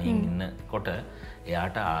වෙලා තනියෙන් ඉන්නකොට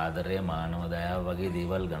එයාට ආදරය මානව දයාව වගේ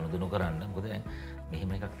දේවල් ගනුදෙනු කරන්න. මොකද දැන්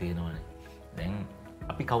මෙහෙම එකක් තියෙනවනේ. දැන්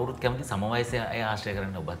අපි කවුරුත් කැමති සම වයසේ අය ආශ්‍රය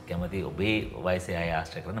කරන්න. ඔබත් කැමති ඔබේ වයසේ අය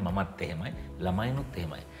ආශ්‍රය කරන්න. මමත් එහෙමයි. ළමයිනුත්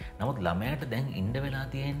එහෙමයි. නමුත් ළමයාට දැන් ඉන්න වෙලා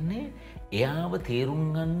තියෙන්නේ එයාව තේරුම්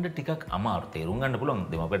ගන්න ටිකක් අමාරු. තේරුම් ගන්න පුළුවන්.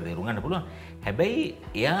 දෙමාපියන්ට තේරුම් ගන්න පුළුවන්. හැබැයි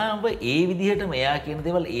එයාව ඒ විදිහටම එයා කියන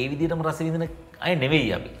දේවල් ඒ විදිහටම රස විඳින අය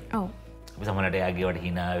නෙවෙයි අපි. ඔව්. අපි සමහරවිට එයාගේ වට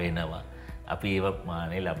hina වෙනවා. අපි ඒව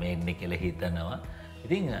මානේ ළමයෙක්නේ කියලා හිතනවා.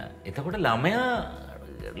 ඉතින් එතකොට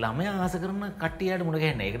ළමයා ආස කරන කට්ටියට මුණ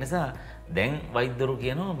ගැහෙන්නේ. ඒක නිසා දැන් වෛද්‍යවරු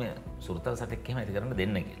කියනවා මේ සුරතල් සතෙක් එහෙම ඇති කරන්න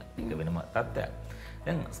දෙන්න කියලා. ඒක වෙනම තත්ත්වයක්.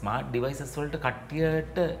 දැන් ස්මාර්ට් ඩිවයිසස් වලට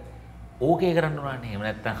කට්ටියට ඕකේ කරන්න උනානේ. එහෙම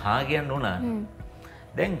නැත්නම් හා කියන්න උනා.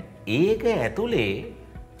 දැන් ඒක ඇතුලේ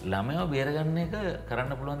ළමයාව බේරගන්න එක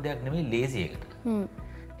කරන්න පුළුවන් දෙයක් නෙමෙයි ලේසි එකට.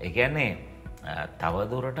 ඒ කියන්නේ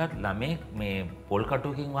තවදුරටත් ළමෙක් මේ පොල්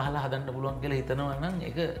කටුවකින් වහලා හදන්න පුළුවන් කියලා හිතනවා නම්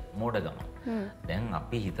ඒක මෝඩකම. දැන්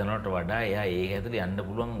අපි හිතනවට වඩා එයා ඒක ඇතුලේ යන්න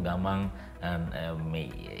පුළුවන් ගමන් මේ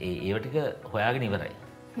ඒව ටික හොයාගෙන ඉවරයි.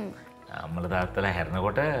 අම්මලා තාත්තලා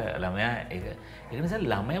හැරෙනකොට ළමයා ඒක නිසා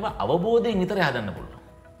ළමයව අවබෝධයෙන් විතරයි හදන්න පුළුවන්.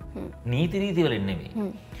 නීති රීති වලින් නෙවෙයි.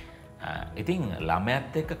 ඉතින්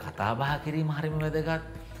ළමයාත් එක්ක කතා බහ කිරීම හරිම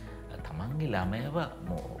වැදගත්. තමන්ගේ ළමයව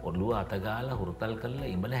ඔළුව අතගාලා හුරුතල් කරලා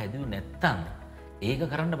ඉඹලා හැදුවේ නැත්තම් ඒක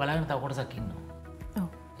කරන්න බලාගෙන තව කොටසක් ඉන්නවා.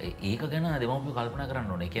 ඒක ගැන දෙමව්පියෝ කල්පනා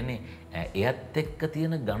කරන්න ඕනේ. ඒ කියන්නේ එයත් එක්ක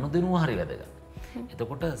තියෙන ගනුදෙනුව හරි වැදගත්.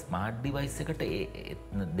 එතකොට ස්මාර්ට් ඩිවයිස් එකට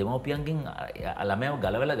දෙමව්පියන්ගෙන් ළමයව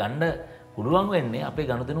ගලවලා ගන්න පුළුවන් වෙන්නේ අපේ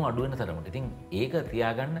ගනුදෙනුව අඩු වෙන තරමට. ඉතින් ඒක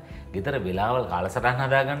තියාගන්න ගෙදර වෙලාවල් කාලසටහන්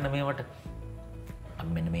හදාගන්න මේවට.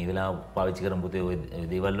 අපි මෙන්න මේ වෙලාව පාවිච්චි කරමු පුතේ ඔය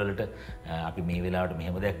දේවල් වලට අපි මේ වෙලාවට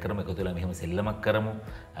මෙහෙම දෙයක් කරමු එකතු වෙලා මෙහෙම සෙල්ලමක් කරමු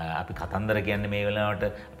අපි කතන්දර කියන්නේ මේ වෙලාවට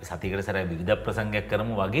අපි සතියකට සැරයක් විවිධ ප්‍රසංගයක්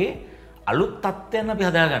කරමු වගේ අලුත් තත්ත්වයන් අපි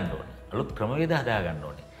හදා ගන්න ඕනේ. අලුත් ක්‍රමවේද හදා ගන්න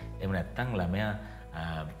ඕනේ. එහෙම නැත්නම් ළමයා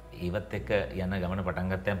ඒවත් එක්ක යන ගමන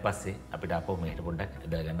පටන් ගත්තන් පස්සේ අපිට ආපහු මෙහෙට පොඩ්ඩක්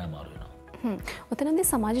එදා ගන්න අමාරු වෙනවා. ඔතනදී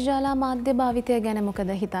සමාජ ජාල මාධ්‍ය භාවිතය ගැන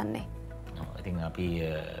මොකද හිතන්නේ? ඉතින් අපි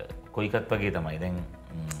කොයිකත් වගේ තමයි. දැන්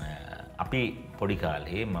අපි පොඩි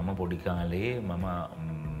කාලේ මම පොඩි කාලේ මම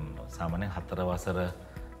සාමාන්‍යයෙන් 4 වසර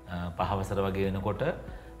 5 වසර වගේ වෙනකොට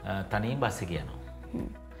තනියෙන් බස් එකේ යනවා.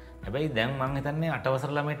 හැබැයි දැන් මම හිතන්නේ 8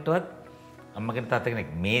 වසර ළමයිටවත් අම්මගෙන් තාත්තා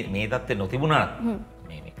කෙනෙක් මේ තත්ත්වේ නොතිබුණා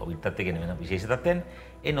මේ කොවිඩ් තත්ත්වය කියන වෙන විශේෂ තත්ත්වයන්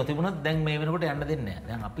ඒ නොතිබුණත් දැන් මේ වෙනකොට යන්න දෙන්නේ නැහැ.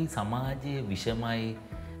 දැන් අපි සමාජයේ විෂමයි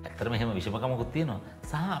ඇත්තටම එහෙම විෂමකමකුත් තියෙනවා.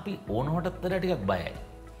 සහ අපි ඕනවටත් වඩා ටිකක් බයයි.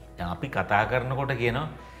 දැන් අපි කතා කරනකොට කියනවා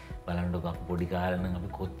බලන්නකො අපි පොඩි කාලේ නම් අපි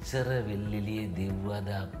කොච්චර වෙල්ලිලියේ දිව්වද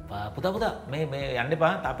අප්පා පුතා මේ යන්න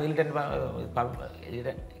එපා තාප්පේ එළියට යන්න එපා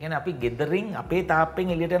එළියට කියන්නේ අපි ගෙදරින් අපේ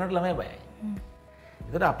තාප්පෙන් එළියට යනකොට ළමයා බයයි.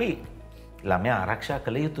 ඒතර අපි ළමයා ආරක්ෂා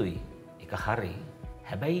කළ යුතුයි. ඒක හරි.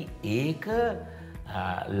 හැබැයි ඒක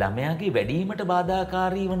ළමයාගේ වැඩිවීමට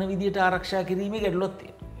බාධාකාරී වන විදිහට ආරක්ෂා කිරීමේ ගැටලුවක්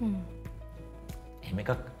තියෙනවා. එහෙම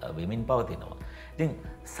එකක් වෙමින් පවතිනවා. ඉතින්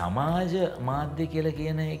සමාජ මාධ්‍ය කියලා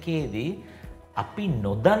කියන එකේදී අපි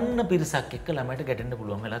නොදන්න පිරිසක් එක්ක ළමයට ගැටෙන්න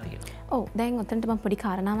පුළුවන් වෙලා තියෙනවා. ඔව් දැන් ඔතනට මම පොඩි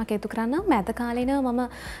කාරණාවක් හේතු කරන්නම්. මෑත කාලේන මම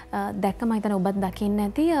දැක්ක මම හිතන්නේ ඔබත් දකින්න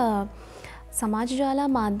ඇති සමාජ ජාල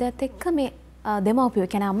මාධ්‍යත් එක්ක මේ දෙමව්පියෝ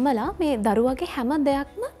කියන්නේ අම්මලා මේ දරුවගේ හැම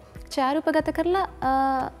දෙයක්ම ඡායාරූපගත කරලා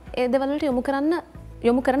ඒ දේවල් වලට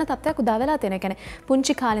යොමු කරන තත්ත්වයක් උදා වෙලා තියෙනවා. ඒ කියන්නේ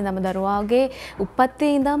පුංචි කාලේ ඉඳන්ම දරුවාගේ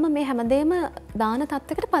උප්පත්තියේ ඉඳන්ම මේ හැමදේම දාන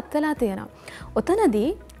තත්ත්වයකට පත් වෙලා තියෙනවා. ඔතනදී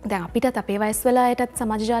දැන් අපිටත් අපේ වයස්වල අයටත්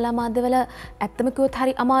සමාජ ජාල මාධ්‍යවල ඇත්තම කිව්වොත්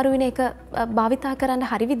හරි අමාරු වෙන එක භාවිතා කරන්න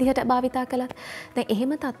හරි විදිහට භාවිතා කළත් දැන්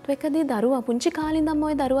එහෙම තත්වයකදී දරුවා පුංචි කාලේ ඉඳන්ම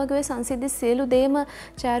ওই දරුවාගේ ඔය සංසිද්ධි සියලු දේම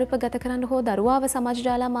ඡායාරූපගත කරන්න හෝ දරුවාව සමාජ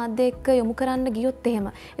ජාල මාධ්‍ය එක්ක යොමු කරන්න ගියොත් එහෙම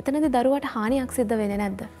එතනදී දරුවාට හානියක් සිද්ධ වෙන්නේ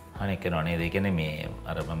නැද්ද? හානියක් වෙනවා නේද? ඒ කියන්නේ මේ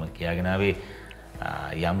අර මම කියාගෙන ආවේ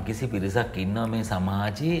යම් කිසි පිරිසක් ඉන්නවා මේ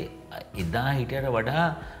සමාජයේ එදා හිටියට වඩා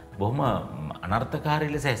බොහොම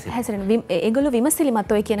අනර්ථකාරී ලෙස හැසිරෙන. ඒගොල්ලෝ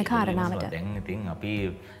විමසිලිමත් ඔය කියන කාරණාවට. දැන් ඉතින් අපි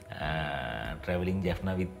traveling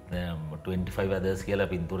Jaffna with 25 others කියලා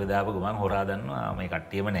පින්තූරේ දාපු ගමන් හොරා දන්නවා මේ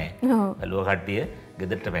කට්ටියම නැහැ. බැලුව කට්ටිය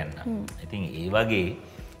ගෙදරට පැන්නා. ඉතින් ඒ වගේ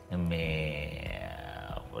මේ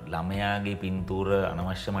ළමයාගේ පින්තූර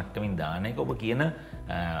අනවශ්‍ය මට්ටමින් දාන එක ඔබ කියන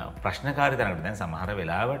ප්‍රශ්නකාරී තරකට දැන් සමහර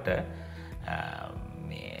වෙලාවට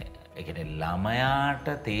මේ ඒ කියන්නේ ළමයාට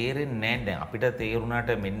තේරෙන්නේ නැහැ. දැන් අපිට තේරුණාට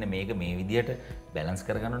මෙන්න මේක මේ විදියට බැලන්ස්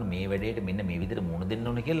කරගන්න ඕනේ, මේ වැඩේට මෙන්න මේ විදියට මුණ දෙන්න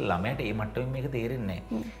ඕනේ කියලා ළමයාට ඒ මට්ටමින් මේක තේරෙන්නේ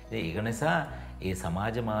නැහැ. ඒක නිසා ඒ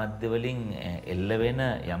සමාජ මාධ්‍ය වලින් එල්ල වෙන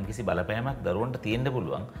යම්කිසි බලපෑමක් දරුවන්ට තියෙන්න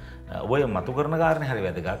පුළුවන්. ඔය මතු කරන කාරණේ හරි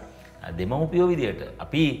වැදගත්. දෙමව්පියෝ විදියට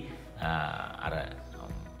අපි අර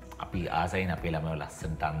අපි ආසයින් අපේ ළමයව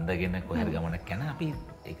ලස්සනට අඳගෙන කොහේ හරි ගමනක් යන අපි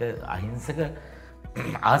ඒක අහිංසක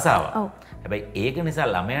ආසාව. හැබැයි ඒක නිසා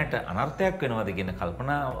ළමයාට අනර්ථයක් වෙනවද කියන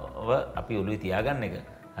කල්පනාව අපි ඔළුවේ තියාගන්න එක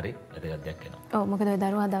හරි වැදගත් දෙයක් වෙනවා. ඔව් මොකද ඔය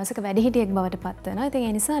දරුවා දවසක වැඩිහිටියෙක් බවට පත් වෙනවා. ඉතින්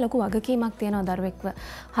ඒ නිසා ලොකු වගකීමක් තියෙනවා දරුවෙක්ව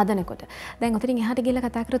හදනකොට. දැන් ඔතනින් එහාට ගිහලා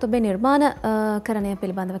කතා කරොත් ඔබේ නිර්මාණකරණය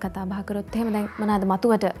පිළිබඳව කතා බහ කරොත් එහෙම දැන් මොනවාද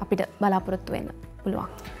මතුවට අපිට බලාපොරොත්තු වෙන්න පුළුවන්?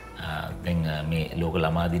 දැන් මේ ලෝක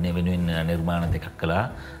ළමා දිනය වෙනුවෙන් නිර්මාණ දෙකක් කළා.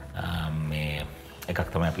 මේ එකක්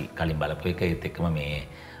තමයි අපි කලින් බලපු එක. ඒත් එක්කම මේ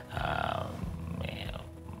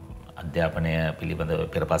අධ්‍යාපනය පිළිබඳව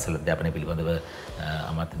පෙරපසල් අධ්‍යාපනය පිළිබඳව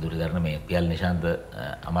අමාත්‍ය දුරදරන මේ පියල් නිශාන්ත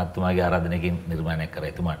අමාත්‍යතුමාගේ ආරාධනයකින් නිර්මාණයක් කරා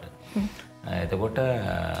එතුමාට. එතකොට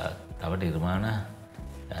තව නිර්මාණ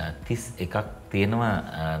 31ක් තියෙනවා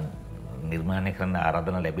නිර්මාණය කරන්න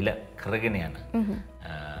ආරාධනා ලැබිලා කරගෙන යන.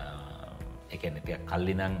 ඒ කියන්නේ ටිකක්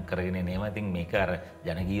කල්ලි නම් කරගෙන නේම. ඉතින් මේක අර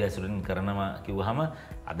ජනගීය ඇසුරින් කරනවා කිව්වහම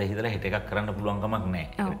අද හිතලා හෙට එකක් කරන්න පුළුවන් කමක් නැහැ.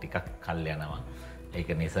 ඒක ටිකක් කල් යනවා. ඒක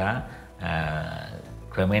නිසා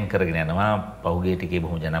ක්‍රමයෙන් කරගෙන යනවා. පහුගිය ටිකේ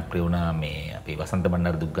බොහොම ජනප්‍රිය වුණා මේ අපේ වසන්ත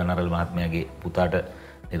බණ්ඩාර දුක්ගන්නරල් මහත්මයාගේ පුතාට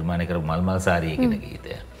නිර්මාණය කරපු මල්මල් සාරිය කියන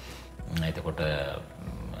ගීතය. එතකොට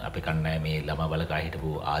අපේ කණ්ඩායමේ මේ ළමා බලකා හිටපු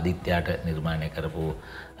ආදිත්‍යයට නිර්මාණය කරපු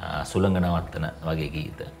සුළඟ නවත්තන වගේ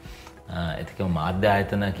ගීත. එතකම මාධ්‍ය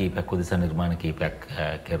ආයතන කීපයක් උදෙසා නිර්මාණ කීපයක්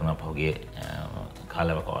කරනවා පහුගිය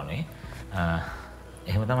කාලවකවානුවේ.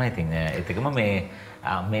 එහෙම තමයි ඉතින්. එතකම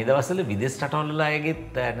මේ දවස්වල විදේශ රටවල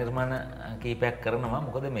අයගෙත් නිර්මාණ කීපයක් කරනවා.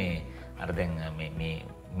 මොකද මේ අර දැන්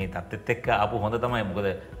මේ තත්ත්වෙත් එක්ක ආපු හොඳ තමයි. මොකද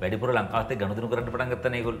වැඩිපුර ලංකාවත් එක්ක ගනුදෙනු කරන්න පටන්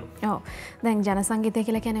ගත්තා නේ ඒගොල්ලෝ. ඔව්. දැන් ජන සංගීතය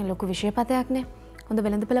කියලා කියන්නේ ලොකු විෂයපතයක්නේ. හොඳ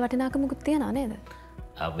වෙළඳපොළ වටිනාකමකුත් තියනවා නේද?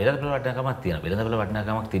 වෙළඳපොළ වටිනාකමක් තියෙනවා. වෙළඳපොළ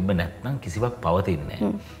වටිනාකමක් තිබ්බ නැත්නම් කිසිවක් පවතින්නේ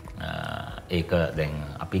නැහැ. ඒක දැන්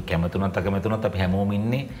අපි කැමතුනත් අකමැතුනත් අපි හැමෝම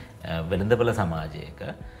ඉන්නේ වෙළඳපොළ සමාජයක.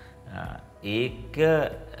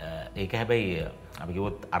 ඒක හැබැයි අපි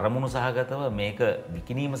කිව්වොත් අරමුණු සහගතව මේක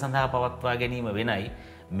විකිණීම සඳහා පවත්වා ගැනීම වෙනයි.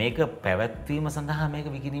 මේක පැවැත්වීම සඳහා මේක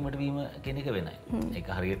විකිණීමට වීම කියන එක වෙනයි. ඒක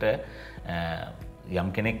හරියට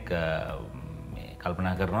යම් කෙනෙක්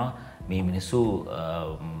කල්පනා කරනවා මේ මිනිස්සු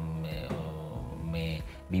මේ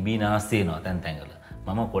බිබී නාස්තියනවා තැන් තැන්වල.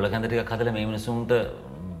 මම කොළ කැඳ ටිකක් හදලා මේ මිනිස්සුන්ට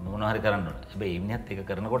මොනවා හරි කරන්න ඕනේ. හැබැයි ඒ මිනිහත් ඒක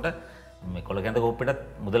කරනකොට මේ කොළ කැඳ කෝප්පෙටත්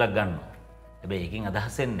මුදලක් ගන්නවා. හැබැයි ඒකෙන්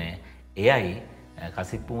අදහස් වෙන්නේ එයයි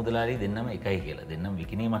කසිප්පු මුදලාලි දෙන්නම එකයි කියලා. දෙන්නම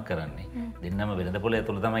විකිණීමක් කරන්නේ. දෙන්නම වෙළඳපොළ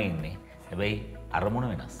ඇතුළ තමයි ඉන්නේ. හැබැයි අරමුණ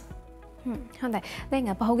වෙනස්. හොඳයි. දැන්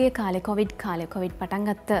පහුගිය කාලේ කොවිඩ් පටන්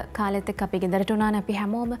ගත්ත කාලෙත් එක්ක අපි ගෙදරට උනානේ අපි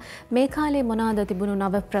හැමෝම. මේ කාලේ මොනවාද තිබුණු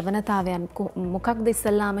නව ප්‍රවණතාවයන්? මොකක්ද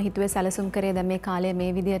ඉස්සල්ලාම හිතුවේ සැලසුම් කරේ දැන් මේ කාලේ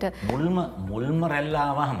මේ විදියට මුල්ම රැල්ල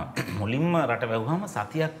ආවහම මුලින්ම රට වැහුවම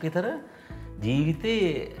සතියක් විතර ජීවිතේ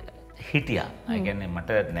හිටියා. ඒ කියන්නේ මට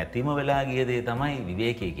නැතිම වෙලා ගිය දේ තමයි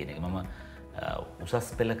විවේකී කියන එක. මම උසස්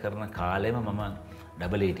පෙළ කරන කාලෙම මම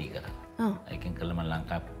ඩබල් ඒටි කරා. ඒකෙන් කළා මම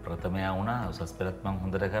ලංකා ප්‍රථමයා වුණා. උසස් පෙළත් මම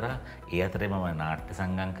හොඳට කරා. ඒ අතරේ මම නාට්‍ය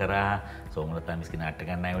සංගම් කරා. සෝමලතා මිස්කි නාට්‍ය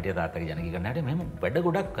ගන්න ආයෙ හිටියා. තාත්තගේ ජනකී ගන්න හැටි මෙහෙම වැඩ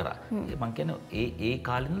ගොඩක් කරා. මම කියන්නේ ඒ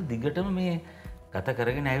කාලෙම දිගටම මේ ගත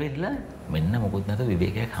කරගෙන ඇවිල්ලා මෙන්න මොකුත් නැතුව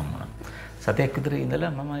විවේකයක් හම්බුණා. සතියක් විතර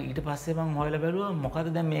ඉඳලා මම ඊට පස්සේ මම හොයලා බැලුවා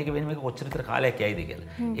මොකද දැන් මේක වෙන්නේ මේක කොච්චර විතර කාලයක් යයිද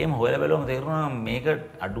කියලා. එහෙම හොයලා බැලුවම තේරුණා මේක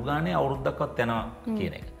අඩු ගානේ අවුරුද්දක්වත් යනවා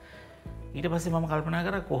කියන එක. ඊට පස්සේ මම කල්පනා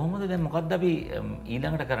කරා කොහොමද දැන් මොකද්ද අපි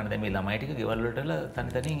ඊළඟට කරන්න. දැන් මේ ළමයි ටික ගෙවල් වලටලා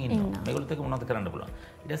තනි තනියෙන් ඉන්නවා. මේගොල්ලොත් එක්ක මොනවද කරන්න පුළුවන්.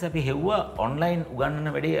 ඊට පස්සේ අපි හෙව්වා ඔන්ලයින් උගන්වන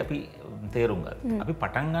වැඩේ අපි තේරුම් ගත්තා. අපි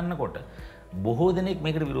පටන් ගන්නකොට බොහෝ දෙනෙක්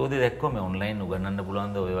මේකට විරෝධය දැක්වුවා. මේ ඔන්ලයින් උගන්වන්න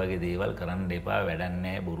පුළුවන්ද ඔය වගේ දේවල් කරන්න එපා වැඩක්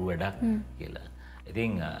නැහැ බොරු වැඩක් කියලා.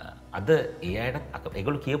 ඉතින් අද ඒ අයටත්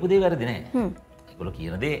ඒගොල්ලෝ කියපු දේ වැරදි නෑ. ඒගොල්ලෝ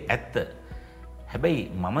කියන දේ ඇත්ත.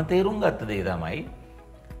 හැබැයි මම තේරුම් ගත්ත දේ තමයි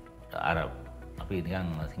අර අපි නිකන්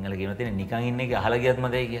සිංහල කියන තැන නිකන් ඉන්න එක අහලා ගියත්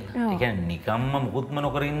මදයි කියලා. ඒ කියන්නේ නිකම්ම මුකුත්ම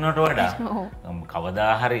නොකර ඉන්නවට වඩා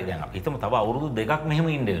කවදා හරි දැන් අපි හිතමු තව අවුරුදු 2ක් මෙහෙම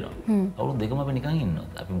ඉන්න වෙනවා. අවුරුදු 2ම අපි නිකන් ඉන්නවා.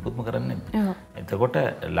 අපි මුකුත්ම කරන්නේ නැහැ. එතකොට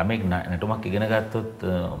ළමෙක් නැටුමක් ඉගෙන ගත්තොත්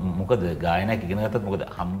මොකද ගායනයක් ඉගෙන ගත්තොත් මොකද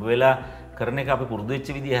හම්බ වෙලා කරන එක අපි පුරුදු වෙච්ච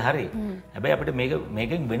විදිය හරි. හැබැයි අපිට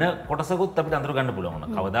මේකෙන් වෙන කොටසකුත් අපිට අඳුර ගන්න පුළුවන්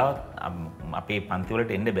වුණා. කවදාවත් අපේ පන්ති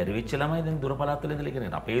වලට එන්න බැරි වෙච්ච ළමයි දැන් දුර පළාත් වල ඉඳලා ඉගෙන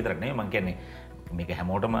ගන්න. අපේ විතරක් නෙමෙයි මම කියන්නේ මේක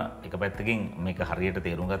හැමෝටම එක පැත්තකින් මේක හරියට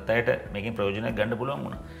තේරුම් ගත්ත අයට මේකෙන් ප්‍රයෝජනයක් ගන්න පුළුවන්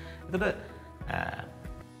වුණා. එතකොට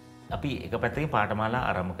අපි එක පැත්තකින් පාඨමාලා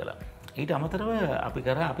ආරම්භ කළා. ඊට අමතරව අපි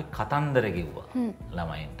කරා අපි කතන්දර කිව්වා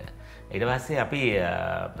ළමයින්ට. ඊට පස්සේ අපි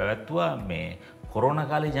පැවැත්තුවා මේ කොරෝනා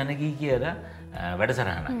කාලේ ජනගී කියලා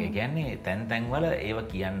වැඩසටහනක්. ඒ කියන්නේ තැන් තැන්වල ඒව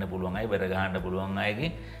කියන්න පුළුවන් අය, බෙර ගහන්න පුළුවන්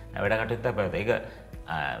අයගේ වැඩ කටයුත්තක් පැවැත්තුවා.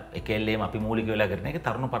 ඒක එකෙල්ලේම අපි මූලික වෙලා කරන එක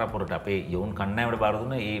තරුණ පරපුරට අපේ යෝන් කණ්ඩායමට බාර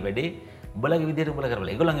දුන්නා. මේ වැඩේ උඹලගේ විදියට උඹලා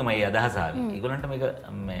කරවලා. ඒගොල්ලන්ගේ මගේ අදහස ආවේ. ඒගොල්ලන්ට මේක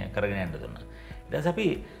මේ කරගෙන යන්න දුන්නා. ඊට පස්සේ අපි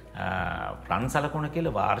රන් සලකුණ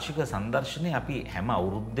කියලා වාර්ෂික සංදර්ශනය අපි හැම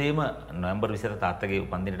අවුරුද්දේම නොවැම්බර් 20 තාත්තගේ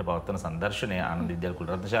උපන්දිනට පවත්වන සංදර්ශනය ආනන්ද විද්‍යාල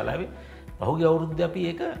කුලරත්න ශාලාවේ පහුගිය අවුරුද්දේ අපි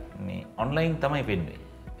ඒක මේ ඔන්ලයින් තමයි පෙන්වුවේ.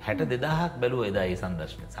 62000ක් බැලුවා එදා ඒ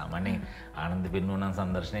සංදර්ශනය. සාමාන්‍යයෙන් ආනන්ද පෙන්වන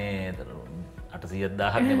සංදර්ශනයේ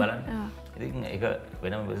 800,000ක් නේ බලන්නේ. ඉතින් ඒක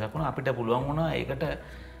වෙනම වෙනසක් වුණා. අපිට පුළුවන් වුණා ඒකට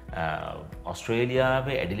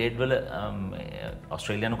ඔස්ට්‍රේලියාවේ ඇඩිලේඩ් වල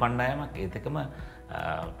ඔස්ට්‍රේලියානු කණ්ඩායමක් ඒත් එකම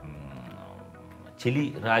චිලි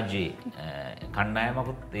රාජ්‍යයේ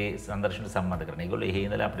කණ්ඩායමකුත් ඒ සංදර්ශනයට සම්බන්ධ කරන. ඒගොල්ලෝ එහෙ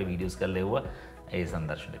ඉඳලා අපිට වීඩියෝස් කරලා එවුවා ඒ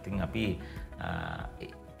සංදර්ශනයට. ඉතින් අපි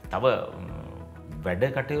තව වැඩ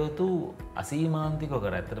කටයුතු අසීමාන්තිකව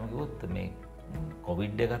කරා. ඇත්තටම කිව්වොත් මේ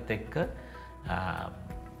කොවිඩ් එකත් එක්ක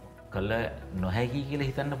කළ නොහැකි කියලා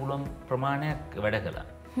හිතන්න පුළුවන් ප්‍රමාණයක් වැඩ කළා.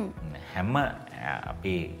 හැම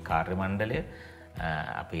අපේ කාර්ය මණ්ඩලය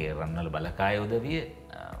අපේ රන්වල බලකාය උදවිය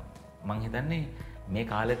මං හිතන්නේ මේ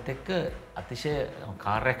කාලෙත් එක්ක අතිශය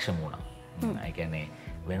කාර්යක්ෂම වුණා. ඒ කියන්නේ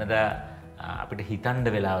වෙනදා අපිට හිතන්න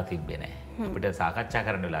වෙලාව තිබ්බේ නැහැ. අපිට සාකච්ඡා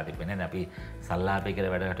කරන්න වෙලාව තිබ්බේ නැහැ. අපි සල්ලාපේ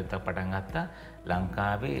කියලා වැඩ කටයුත්තක් පටන් ගත්තා.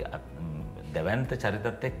 ලංකාවේ දැවැන්ත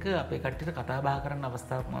චරිතත් එක්ක අපේ කට්ටියට කතා බහ කරන්න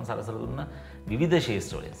අවස්ථාවක් මම සලසලා දුන්නා. විවිධ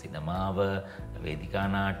ක්ෂේත්‍රවලින් සිනමාව, වේදිකා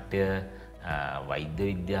නාට්‍ය, වෛද්‍ය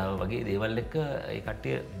විද්‍යාව වගේ දේවල් එක්ක ඒ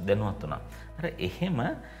කට්ටිය දැනුවත් වුණා. අර එහෙම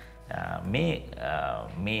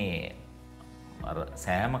මේ අර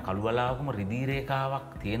සෑම කළුවලාවකම රිදී රේඛාවක්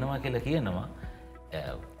තියෙනවා කියලා කියනවා.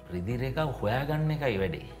 රිදී රේඛාව හොයාගන්න එකයි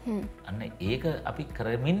වැඩේ. අන්න ඒක අපි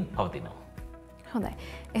කරමින් පවතිනවා. හොඳයි.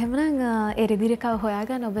 එහෙමනම් ඒ රිදී රේඛාව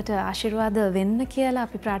හොයාගන්න ඔබට ආශිර්වාද වෙන්න කියලා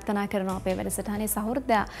අපි ප්‍රාර්ථනා කරනවා අපේ වැඩසටහනේ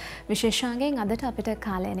සහෘදයා විශේෂාංගයෙන් අදට අපිට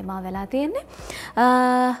කාලය නිමා වෙලා තියෙන්නේ.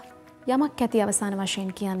 යමක් ඇති අවසාන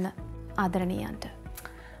වශයෙන් කියන්න ආදරණීයන්ට.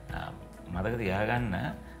 මතක තියාගන්න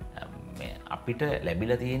අපිට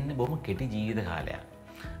ලැබිලා තියෙන්නේ බොහොම කෙටි ජීවිත කාලයක්.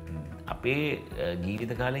 අපේ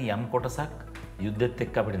ජීවිත කාලේ යම් කොටසක් යුද්ධෙත්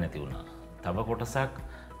එක්ක අපිට නැති වුණා. තව කොටසක්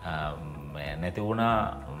නැති වුණා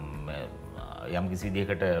යම් කිසි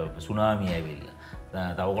විදිහකට සුනාමිය ඇවිල්ලා.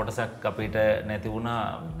 තව කොටසක් අපිට නැති වුණා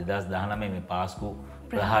 2019 මේ පාස්කු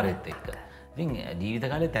ප්‍රහාරෙත් එක්ක. ඉතින් ජීවිත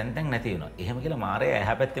කාලේ තැන් තැන් නැති වෙනවා. එහෙම කියලා මාරයා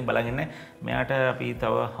එහා පැත්තෙන් බලන් ඉන්නේ. මෙයාට අපි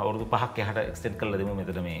තව අවුරුදු 5ක් එහාට එක්ස්ටෙන්ඩ් කරලා දෙමු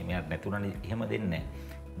මෙතන මේ මෙයාට නැති වුණානේ. එහෙම දෙන්නේ නැහැ.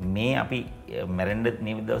 මේ අපි මැරෙන්න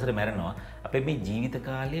නියමිත දවසට මැරෙනවා. අපේ මේ ජීවිත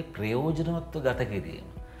කාලයේ ප්‍රයෝජනවත්ව ගත කිරීම.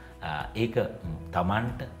 ඒක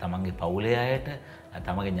තමන්ට, තමන්ගේ පවුලේ අයට,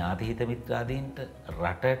 තමන්ගේ ඥාති හිත මිත්‍රාදීන්ට,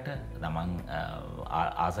 රටට, තමන්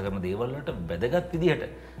ආස කරන දේවල් වලට වැදගත් විදිහට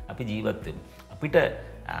අපි ජීවත් වෙමු. අපිට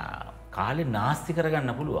කාලේ නාස්ති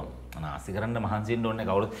කරගන්න පුළුවන්. නාස්ති කරන්න මහන්සි වෙන්න ඕනේ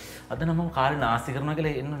කවුරුත්. අද නම් මම කාලේ නාස්ති කරනවා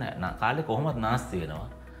කියලා එන්නේ නැහැ. කාලේ කොහොමද නාස්ති වෙනවා.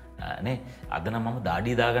 නේ අද නම් මම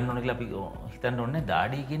දාඩිය දාගන්න ඕන කියලා අපි හිතන්න ඕනේ.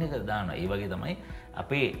 දාඩිය කියන එක දානවා. ඒ වගේ තමයි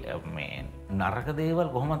අපේ මේ නරක දේවල්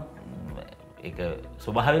කොහොමද ඒක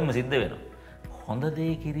ස්වභාවයෙන්ම සිද්ධ වෙනවා. හොඳ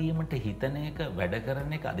දේ කිරීමට හිතන එක, වැඩ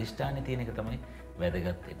කරන එක, අදිෂ්ඨානෙ තියෙන එක තමයි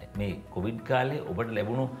වැදගත් වෙන්නේ. මේ කොවිඩ් කාලේ ඔබට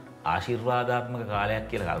ලැබුණු ආශිර්වාදාත්මක කාලයක්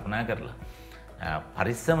කියලා කල්පනා කරලා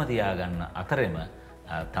පරිස්සම තියාගන්න අතරෙම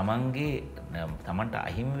තමන්ට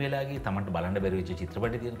අහිමි වෙලා ගිය, තමන්ට බලන්න බැරි වෙච්ච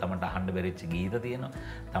චිත්‍රපටි තියෙනවා, තමන්ට අහන්න බැරි වෙච්ච ගීත තියෙනවා,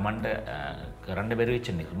 තමන්ට කරන්න බැරි වෙච්ච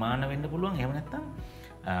නිර්මාණ වෙන්න පුළුවන්. එහෙම නැත්නම්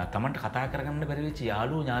තමන්ට කතා කරගන්න බැරි වෙච්ච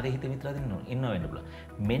යාළුවෝ, ඥාති හිත මිත්‍රාදීන් ඉන්නව වෙන්න පුළුවන්.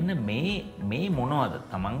 මෙන්න මේ මොනවද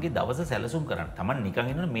තමන්ගේ දවස සැලසුම් කරන්න. තමන්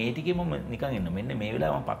නිකන් ඉන්නවනේ මේ ටිකේ මම නිකන් ඉන්න. මෙන්න මේ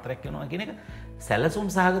වෙලාව මම පත්‍රයක් කියනවා කියන එක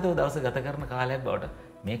සැලසුම් සහගතව දවස ගත කරන කාලයක් බවට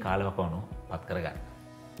මේ කාලවකවානුව පත් කරගන්න.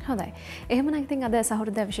 හොඳයි. එහෙමනම් ඉතින් අද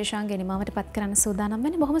සහෘදයා විශේෂාංගයේ නිමාවට පත් කරන්න සූදානම්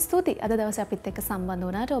වෙන්නේ. බොහොම ස්තුතියි. අද දවසේ අපිත් එක්ක සම්බන්ධ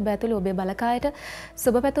වුණාට ඔබ ඇතුළු ඔබේ බලකායට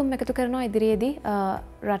සුබ පැතුම් එකතු කරනවා. ඉදිරියේදී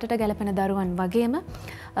රටට ගැලපෙන දරුවන් වගේම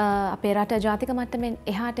අපේ රට ජාතික මට්ටමින්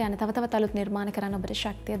එහාට යන තව තවත් අලුත් නිර්මාණ කරන්න ඔබට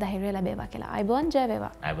ශක්තිය ධෛර්යය ලැබේවා කියලා. අයබෝන් ජය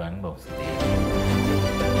වේවා. අයබෝන් බොස්.